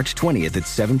it March 20th at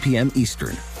 7 p.m.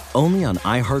 Eastern, only on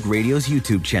iHeartRadio's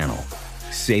YouTube channel.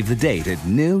 Save the date at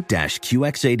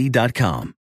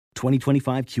new-QX80.com.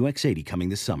 2025 QX80 coming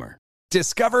this summer.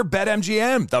 Discover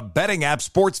BetMGM, the betting app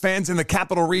sports fans in the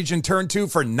capital region turn to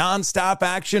for nonstop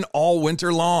action all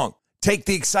winter long. Take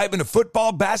the excitement of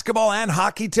football, basketball, and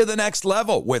hockey to the next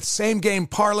level with same-game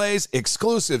parlays,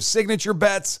 exclusive signature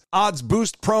bets, odds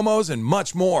boost promos, and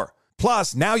much more.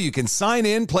 Plus, now you can sign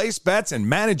in, place bets, and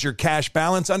manage your cash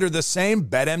balance under the same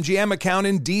BetMGM account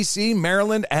in D.C.,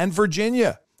 Maryland, and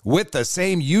Virginia. With the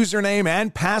same username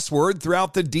and password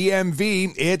throughout the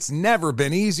DMV, it's never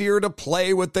been easier to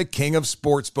play with the king of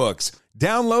sportsbooks.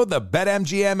 Download the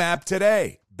BetMGM app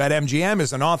today. BetMGM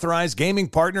is an authorized gaming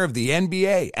partner of the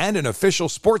NBA and an official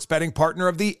sports betting partner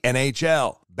of the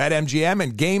NHL. BetMGM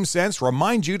and GameSense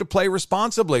remind you to play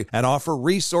responsibly and offer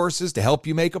resources to help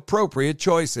you make appropriate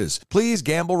choices. Please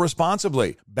gamble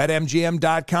responsibly.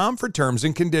 BetMGM.com for terms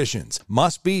and conditions.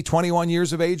 Must be 21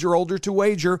 years of age or older to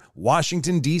wager.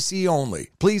 Washington, D.C. only.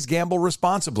 Please gamble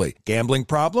responsibly. Gambling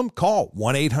problem? Call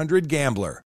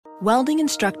 1-800-GAMBLER. Welding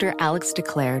instructor Alex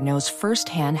DeClaire knows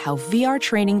firsthand how VR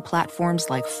training platforms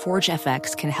like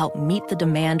ForgeFX can help meet the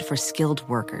demand for skilled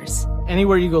workers.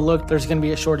 Anywhere you go look, there's going to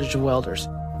be a shortage of welders.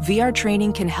 VR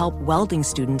training can help welding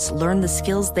students learn the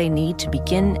skills they need to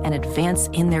begin and advance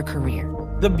in their career.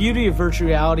 The beauty of virtual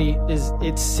reality is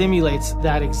it simulates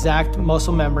that exact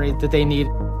muscle memory that they need.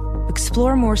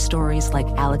 Explore more stories like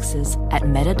Alex's at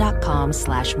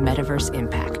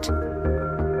meta.com/metaverseimpact.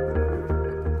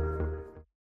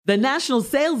 The national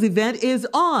sales event is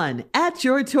on at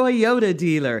your Toyota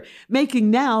dealer,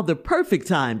 making now the perfect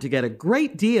time to get a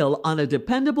great deal on a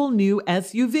dependable new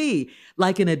SUV,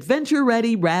 like an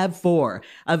adventure-ready RAV4.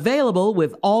 Available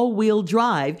with all-wheel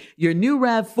drive, your new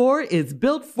RAV4 is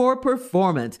built for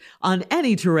performance on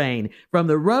any terrain, from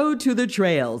the road to the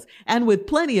trails, and with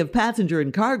plenty of passenger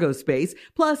and cargo space,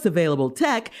 plus available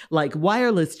tech like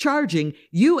wireless charging,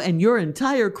 you and your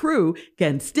entire crew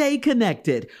can stay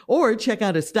connected. Or check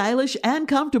out a stylish and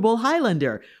comfortable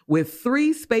Highlander with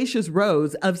 3 spacious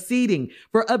rows of seating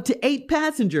for up to 8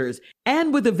 passengers.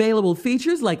 And with available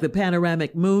features like the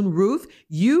panoramic moon roof,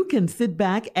 you can sit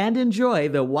back and enjoy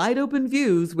the wide open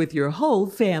views with your whole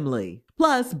family.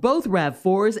 Plus, both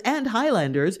RAV4s and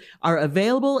Highlanders are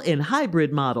available in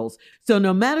hybrid models. So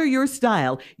no matter your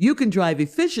style, you can drive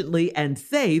efficiently and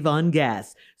save on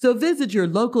gas. So visit your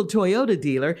local Toyota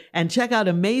dealer and check out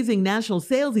amazing national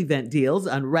sales event deals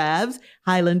on RAVs,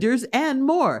 Highlanders, and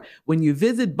more when you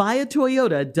visit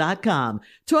buyatoyota.com.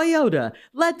 Toyota,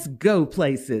 let's go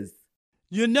places.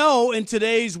 You know, in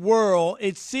today's world,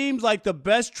 it seems like the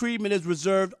best treatment is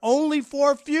reserved only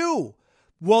for a few.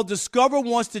 Well, Discover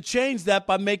wants to change that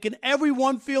by making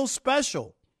everyone feel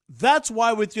special. That's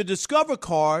why with your Discover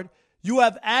card, you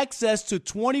have access to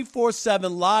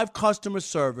 24/7 live customer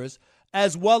service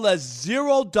as well as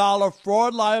 $0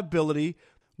 fraud liability,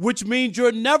 which means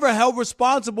you're never held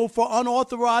responsible for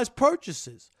unauthorized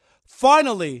purchases.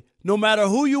 Finally, no matter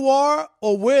who you are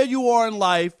or where you are in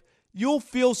life, you'll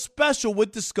feel special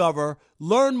with Discover.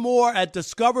 Learn more at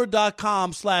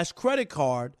discover.com/credit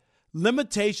card.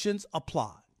 Limitations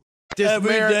apply. Every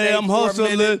day I'm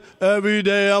hustling. Every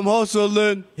day I'm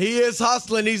hustling. He is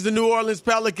hustling. He's the New Orleans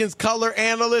Pelicans color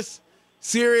analyst,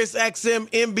 Sirius XM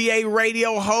NBA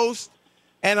radio host,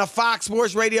 and a Fox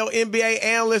Sports Radio NBA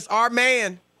analyst. Our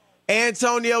man,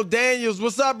 Antonio Daniels.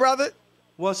 What's up, brother?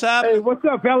 What's happening? Hey, what's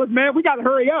up, fellas, man? We got to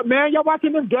hurry up, man. Y'all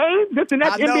watching this game? This is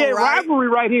next NBA rivalry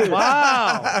right here.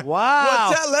 Wow.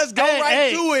 Well, let's go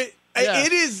to it. Yeah.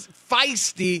 It is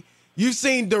feisty. You've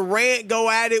seen Durant go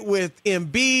at it with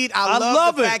Embiid. I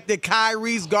love the fact that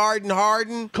Kyrie's guarding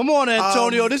Harden. Come on,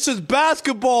 Antonio. This is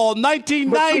basketball,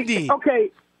 1990.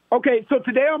 Okay. So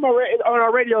today on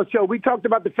our radio show, we talked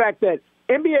about the fact that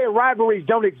NBA rivalries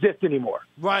don't exist anymore.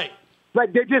 Right.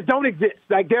 Like, they just don't exist.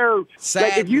 Like, they're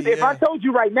sadly, if I told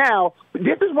you right now,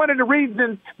 this is one of the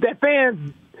reasons that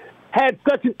fans had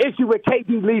such an issue with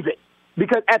KD leaving.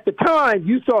 Because at the time,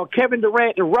 you saw Kevin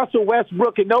Durant and Russell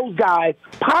Westbrook and those guys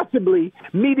possibly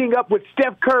meeting up with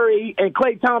Steph Curry and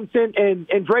Klay Thompson and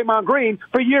Draymond Green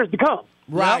for years to come.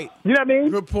 Right. You know what I mean?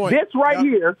 Good point. This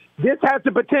here, this has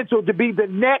the potential to be the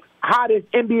next hottest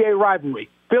NBA rivalry,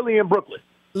 Philly and Brooklyn.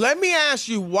 Let me ask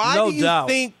you, why do you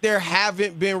think there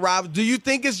haven't been rivalries? Do you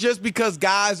think it's just because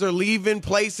guys are leaving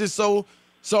places so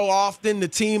often to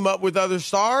team up with other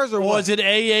stars? Or is it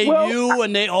AAU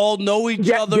and they all know each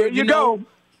other? There you go.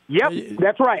 Yep,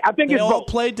 that's right. I think it's all both.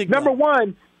 played together. Number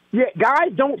one,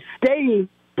 guys don't stay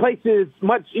places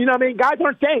much. You know what I mean? Guys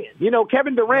aren't staying. You know,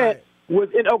 Kevin Durant was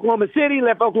in Oklahoma City,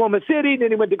 left Oklahoma City,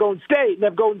 then he went to Golden State,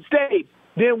 left Golden State,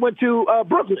 then went to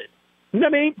Brooklyn. You know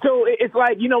what I mean? So it's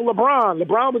like, you know, LeBron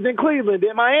was in Cleveland,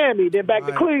 then Miami, then back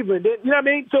to Cleveland. Then, you know what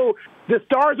I mean? So the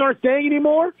stars aren't staying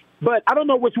anymore. But I don't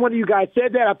know which one of you guys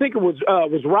said that. I think it was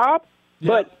Rob. Yeah.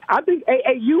 But I think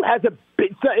AAU has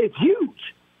it's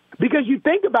huge. Because you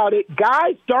think about it,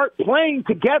 guys start playing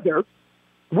together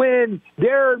when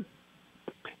they're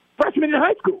freshmen in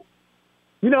high school.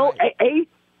 You know,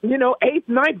 eighth,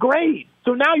 ninth grade.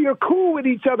 So now you're cool with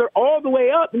each other all the way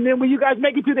up. And then when you guys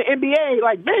make it to the NBA,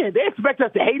 like, man, they expect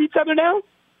us to hate each other now?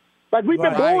 Like, we've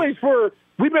been boys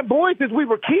since we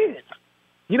were kids.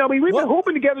 You know, I mean, we've been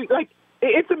hooping together. Like,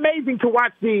 it's amazing to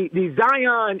watch the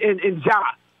Zion and Ja.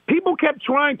 People kept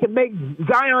trying to make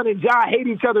Zion and Ja hate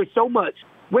each other so much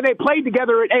when they played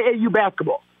together at AAU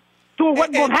basketball. So it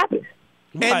wasn't going to happen.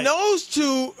 And those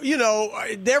two, you know,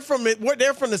 they're from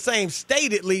the same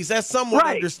state at least. That's somewhat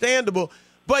understandable.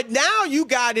 But now you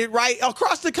got it right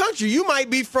across the country. You might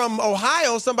be from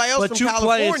Ohio, somebody else from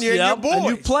California, and you're boys. And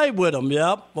you play with them,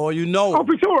 or you know them. Oh,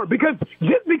 for sure. Because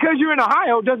just because you're in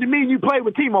Ohio doesn't mean you play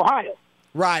with Team Ohio.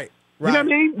 Right. You know what I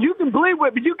mean? You can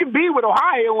be with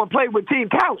Ohio and play with Team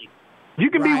Cali. You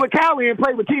can be with Cali and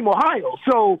play with Team Ohio.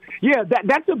 So, yeah,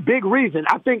 that's a big reason,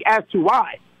 I think, as to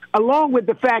why. Along with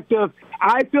the fact of,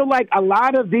 I feel like a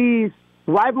lot of these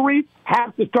rivalries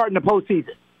have to start in the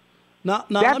postseason. Now,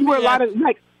 that's where a lot of,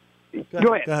 like,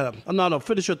 go ahead. No,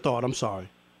 finish your thought. I'm sorry.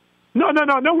 No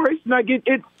worries. Like,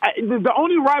 the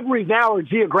only rivalries now are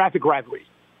geographic rivalries.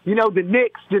 You know, the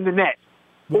Knicks and the Nets,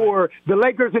 or the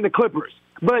Lakers and the Clippers.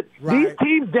 But these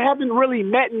teams, they haven't really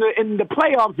met in the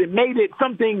playoffs that made it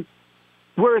something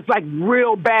where it's like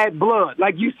real bad blood,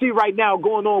 like you see right now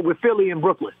going on with Philly and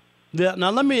Brooklyn. Yeah.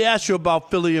 Now, let me ask you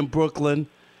about Philly and Brooklyn.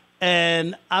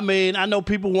 And, I mean, I know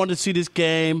people want to see this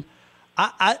game.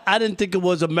 I didn't think it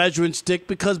was a measuring stick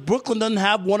because Brooklyn doesn't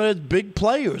have one of its big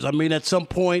players. I mean, at some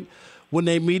point when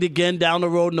they meet again down the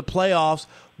road in the playoffs,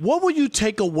 what will you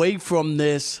take away from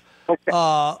this?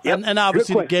 And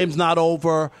obviously the game's not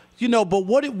over, you know. But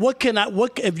what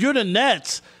if you're the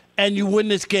Nets and you win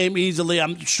this game easily?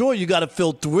 I'm sure you got to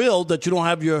feel thrilled that you don't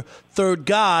have your third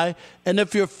guy. And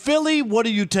if you're Philly, what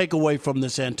do you take away from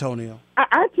this, Antonio?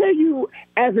 I tell you,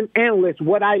 as an analyst,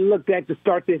 what I looked at to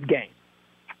start this game.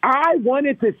 I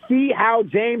wanted to see how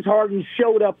James Harden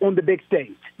showed up on the big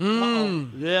stage.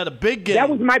 Yeah, the big game. That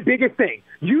was my biggest thing.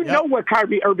 You know what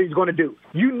Kyrie Irving's going to do.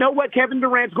 You know what Kevin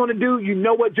Durant's going to do. You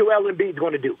know what Joel Embiid's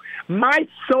going to do. Not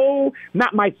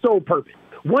my sole purpose.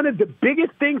 One of the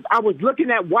biggest things I was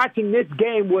looking at watching this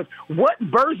game was what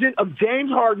version of James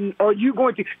Harden are you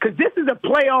going to – because this is a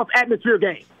playoff atmosphere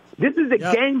game. This is a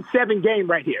Game 7 game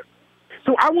right here.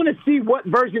 So I want to see what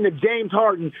version of James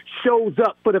Harden shows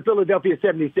up for the Philadelphia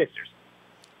 76ers.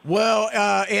 Well,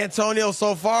 Antonio,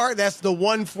 so far, that's the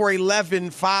 1 for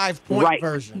 11 5-point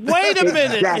version. Wait a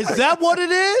minute. Exactly. Is that what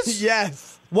it is?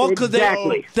 Yes. Well, because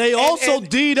they also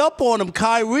D'd up on him,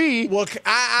 Kyrie. Well,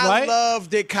 I love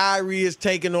that Kyrie is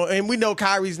taking on, and we know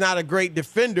Kyrie's not a great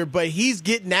defender, but he's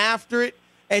getting after it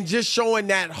and just showing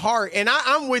that heart. And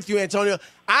I'm with you, Antonio.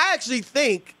 I actually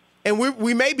think, and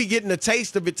we may be getting a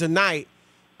taste of it tonight,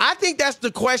 I think that's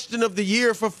the question of the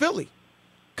year for Philly.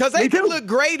 Because they can look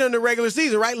great in the regular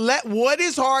season, right? What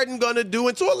is Harden going to do,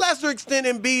 and to a lesser extent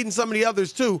Embiid and some of the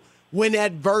others too, when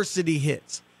adversity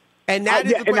hits? And that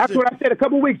is the question. And that's what I said a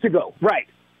couple weeks ago. Right.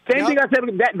 Same thing I said.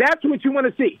 That's what you want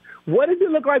to see. What does it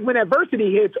look like when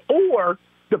adversity hits or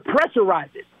the pressure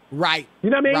rises? Right.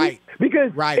 You know what I mean? Right.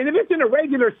 Because and if it's in a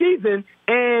regular season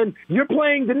and you're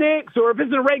playing the Knicks, or if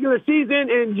it's in a regular season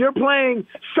and you're playing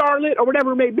Charlotte or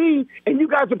whatever it may be, and you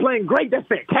guys are playing great, that's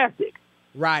fantastic.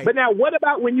 Right. But now what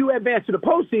about when you advance to the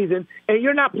postseason and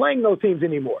you're not playing those teams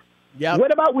anymore? Yep.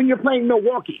 What about when you're playing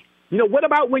Milwaukee? You know, what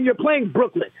about when you're playing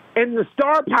Brooklyn and the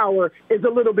star power is a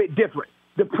little bit different?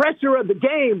 The pressure of the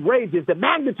game raises. The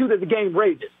magnitude of the game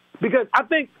raises. Because I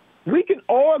think we can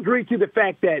all agree to the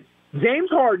fact that James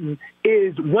Harden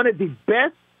is one of the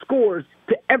best scorers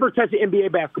to ever touch the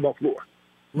NBA basketball floor.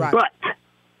 Right.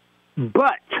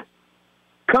 But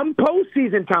come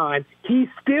postseason time, he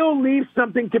still leaves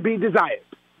something to be desired.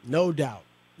 No doubt.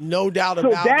 No doubt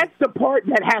about it. So that's the part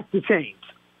that has to change.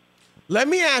 Let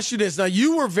me ask you this. Now,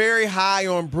 you were very high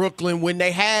on Brooklyn when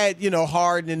they had,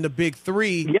 Harden in the big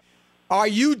three. Yep. Are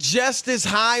you just as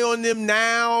high on them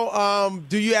now?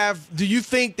 Do you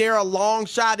think they're a long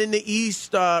shot in the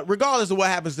East, regardless of what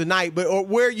happens tonight? Or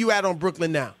where are you at on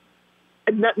Brooklyn now?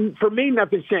 For me,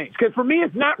 nothing's changed. Because for me,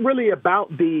 it's not really about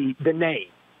the name.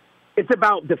 It's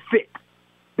about the fit.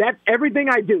 That's everything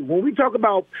I do. When we talk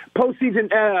about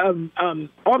postseason,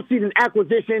 off-season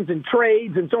acquisitions and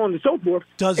trades and so on and so forth,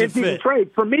 does it fit?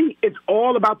 Trade, for me, it's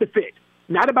all about the fit,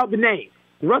 not about the name.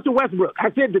 Russell Westbrook,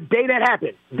 I said the day that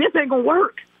happened, this ain't going to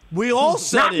work. We all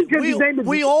said it.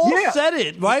 We all said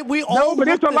it, right? No, but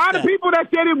it's a lot of people that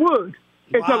said it would.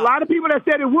 It's a lot of people that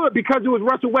said it would because it was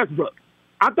Russell Westbrook.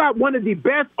 I thought one of the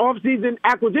best off-season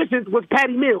acquisitions was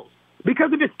Patty Mills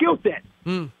because of his skill set.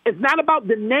 It's not about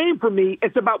the name for me;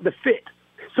 it's about the fit.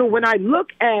 So when I look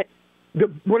at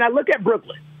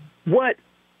Brooklyn, what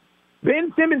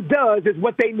Ben Simmons does is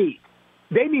what they need.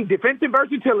 They need defensive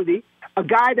versatility, a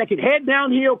guy that can head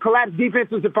downhill, collapse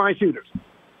defenses, and find shooters.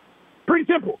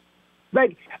 Pretty simple.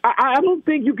 Like I don't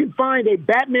think you can find a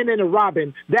Batman and a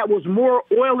Robin that was more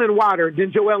oil and water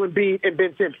than Joel Embiid and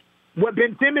Ben Simmons. What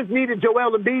Ben Simmons needed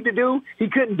Joel Embiid to do, he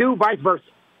couldn't do, vice versa.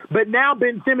 But now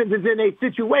Ben Simmons is in a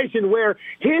situation where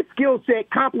his skill set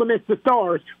complements the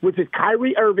stars, which is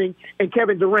Kyrie Irving and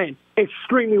Kevin Durant,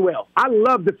 extremely well. I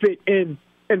love the fit in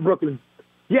Brooklyn.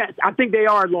 Yes, I think they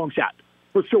are a long shot,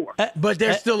 for sure. But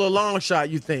they're still a long shot,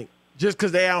 you think, just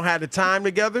because they don't have the time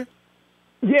together?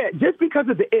 Yeah, just because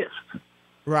of the ifs.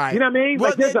 Right. You know what I mean?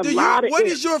 Well, like, there's a lot of What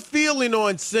ifs. is your feeling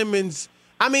on Simmons?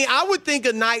 I mean, I would think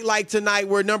a night like tonight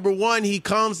where, number one, he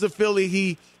comes to Philly,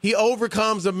 he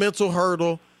overcomes a mental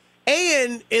hurdle,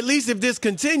 and at least if this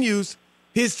continues,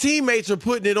 his teammates are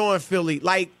putting it on Philly.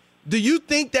 Like, do you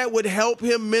think that would help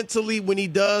him mentally when he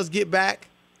does get back?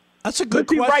 That's a good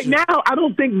question. Right now, I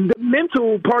don't think the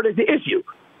mental part is the issue.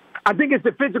 I think it's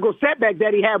the physical setback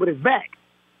that he had with his back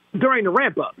during the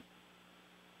ramp-up.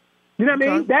 You know what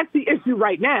I mean? That's the issue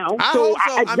right now. I hope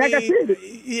so.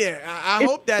 I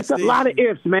hope that's it's a lot of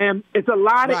ifs, man. It's a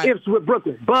lot of ifs with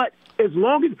Brooklyn. But as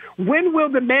long as when will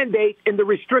the mandate and the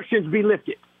restrictions be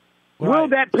lifted? Right. Will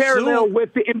that parallel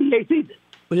with the NBA season?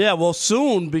 Yeah, well,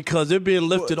 soon, because they're being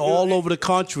lifted all over the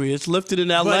country. It's lifted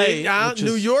in L.A.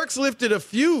 New York's lifted a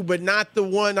few, but not the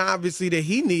one, obviously, that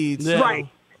he needs. Yeah. Right.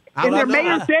 And their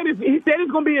mayor said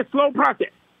it's going to be a slow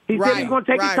process. He said it's going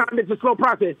to take his time. It's a slow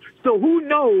process. So who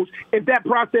knows if that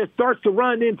process starts to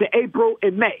run into April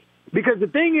and May? Because the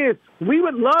thing is, we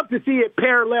would love to see it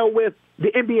parallel with the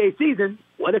NBA season.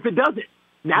 What if it doesn't?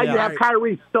 Now you have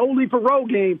Kyrie solely for road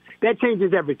games. That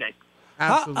changes everything.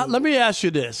 Let me ask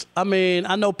you this. I mean,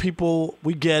 I know people,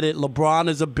 we get it. LeBron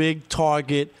is a big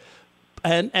target,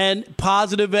 and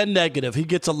positive and negative. He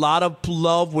gets a lot of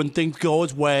love when things go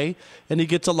his way, and he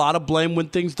gets a lot of blame when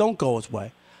things don't go his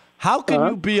way. How can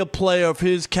you be a player of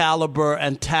his caliber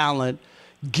and talent,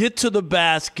 get to the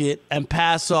basket, and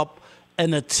pass up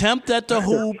an attempt at the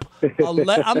hoop?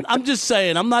 I'm just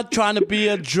saying. I'm not trying to be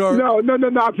a jerk. No.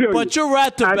 I feel but you're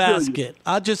at the basket.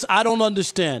 I don't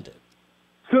understand it.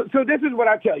 So this is what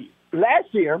I tell you.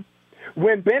 Last year,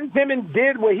 when Ben Simmons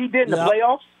did what he did in the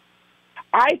playoffs,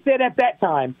 I said at that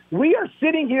time, we are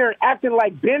sitting here acting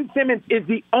like Ben Simmons is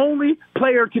the only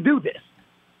player to do this.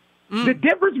 The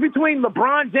difference between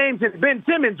LeBron James and Ben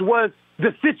Simmons was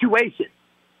the situation,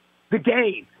 the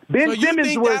game. So you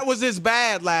think that was as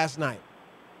bad last night?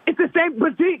 It's the same,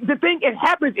 but the thing, it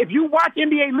happens. If you watch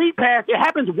NBA League Pass, it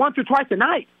happens once or twice a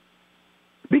night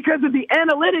because of the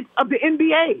analytics of the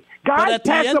NBA. Guys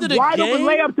pass up wide open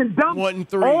layups and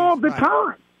dunks all the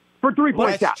time for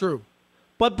three-point shots. That's true.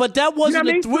 But that wasn't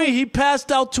a three. He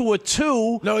passed out to a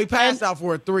two. No, he passed out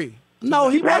for a three. No,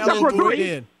 he passed out for a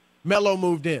three. Melo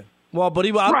moved in. Well, but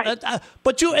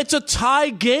it's a tie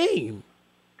game.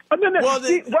 No.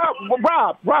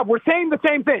 Rob, we're saying the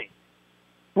same thing.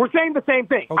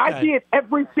 Okay. I see it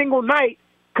every single night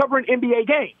covering NBA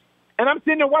games. And I'm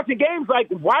sitting there watching games like,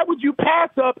 why would you pass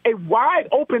up a wide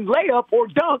open layup or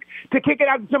dunk to kick it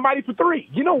out to somebody for three?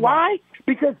 You know why?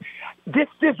 Because this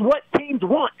is what teams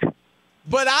want.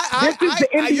 But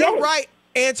you're right,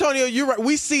 Antonio, you're right.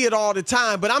 We see it all the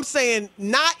time. But I'm saying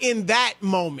not in that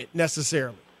moment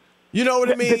necessarily. You know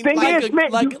what I mean? The thing is,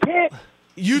 man, you can't.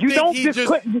 You don't just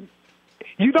click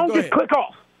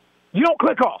off. You don't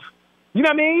click off. You know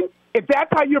what I mean? If that's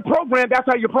how you're programmed, that's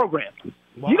how you're programmed.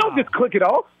 Wow. You don't just click it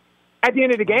off at the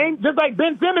end of the game. Just like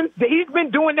Ben Simmons, he's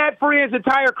been doing that for his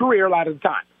entire career a lot of the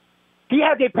time. He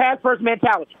has a pass-first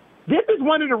mentality. This is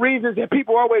one of the reasons that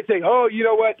people always say, oh, you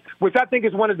know what, which I think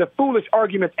is one of the foolish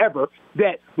arguments ever,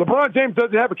 that LeBron James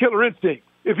doesn't have a killer instinct.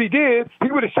 If he did, he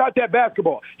would have shot that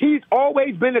basketball. He's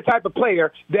always been the type of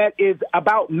player that is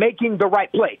about making the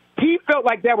right play. He felt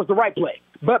like that was the right play.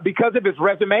 But because of his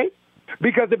resume,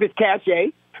 because of his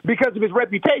cachet, because of his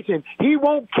reputation, he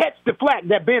won't catch the flack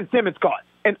that Ben Simmons caught.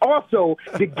 And also,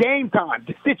 the game time,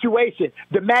 the situation,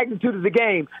 the magnitude of the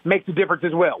game makes a difference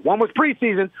as well. One was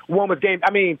preseason, one was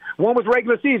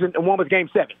regular season, and one was game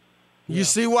 7. You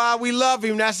see why we love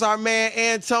him. That's our man,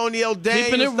 Antonio Daniels.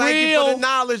 Keeping it Thank real. you for the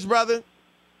knowledge, brother.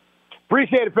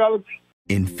 Appreciate it, fellas.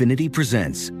 Infinity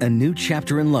presents a new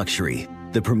chapter in luxury,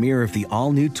 the premiere of the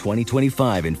all-new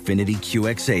 2025 Infinity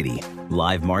QX80,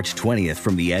 live March 20th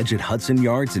from the Edge at Hudson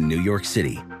Yards in New York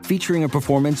City, featuring a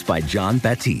performance by John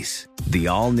Batiste. The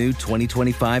all-new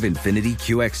 2025 Infinity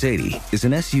QX80 is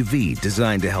an SUV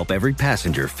designed to help every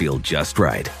passenger feel just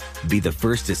right. Be the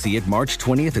first to see it March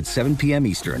 20th at 7 p.m.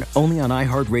 Eastern, only on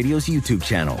iHeartRadio's YouTube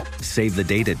channel. Save the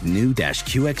date at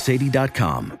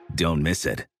new-QX80.com. Don't miss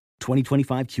it.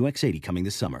 2025 QX80 coming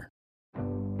this summer.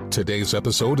 Today's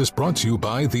episode is brought to you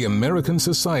by the American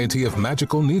Society of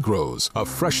Magical Negroes, a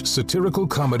fresh satirical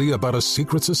comedy about a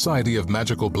secret society of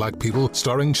magical black people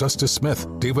starring Justice Smith,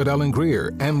 David Allen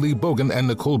Greer, Ann Lee Bogan, and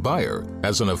Nicole Byer.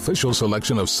 As an official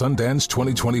selection of Sundance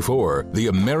 2024, the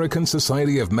American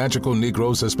Society of Magical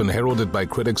Negroes has been heralded by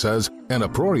critics as an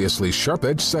uproariously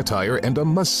sharp-edged satire and a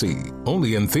must-see.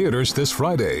 Only in theaters this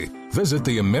Friday. Visit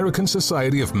the American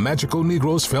Society of Magical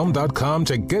Negroes Film.com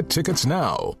to get tickets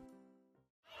now.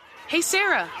 Hey,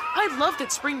 Sarah, I love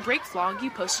that spring break vlog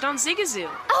you posted on Zigazoo.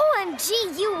 OMG,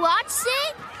 you watched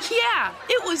it? Yeah,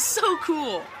 it was so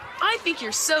cool. I think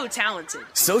you're so talented.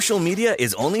 Social media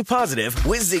is only positive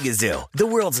with Zigazoo, the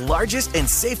world's largest and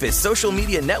safest social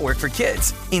media network for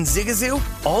kids. In Zigazoo,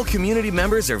 all community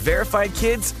members are verified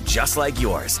kids just like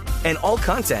yours, and all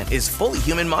content is fully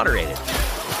human moderated.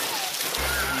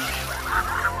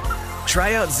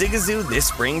 Try out Zigazoo this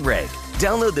spring break.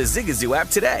 Download the Zigazoo app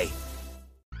today.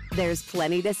 There's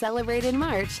plenty to celebrate in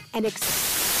March and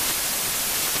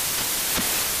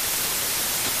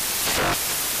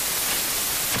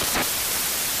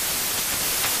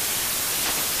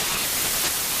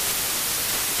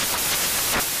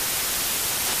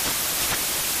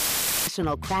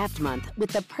National Craft Month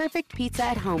with the perfect pizza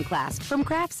at home class from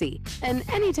Craftsy. And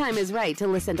anytime is right to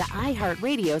listen to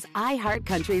iHeartRadio's iHeart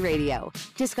Country Radio.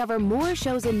 Discover more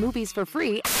shows and movies for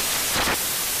free.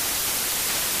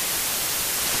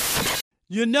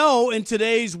 You know, in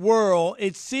today's world,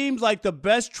 it seems like the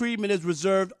best treatment is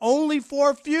reserved only for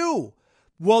a few.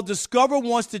 Well, Discover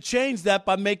wants to change that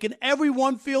by making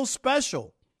everyone feel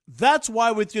special. That's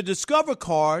why with your Discover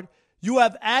card, you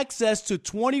have access to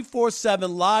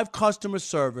 24/7 live customer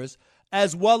service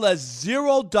as well as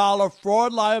 $0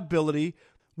 fraud liability,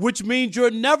 which means you're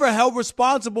never held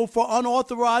responsible for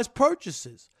unauthorized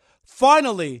purchases.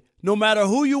 Finally, no matter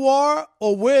who you are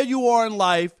or where you are in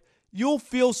life, you'll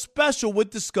feel special with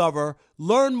Discover.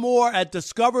 Learn more at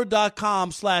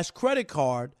discover.com/credit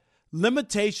card.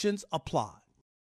 Limitations apply.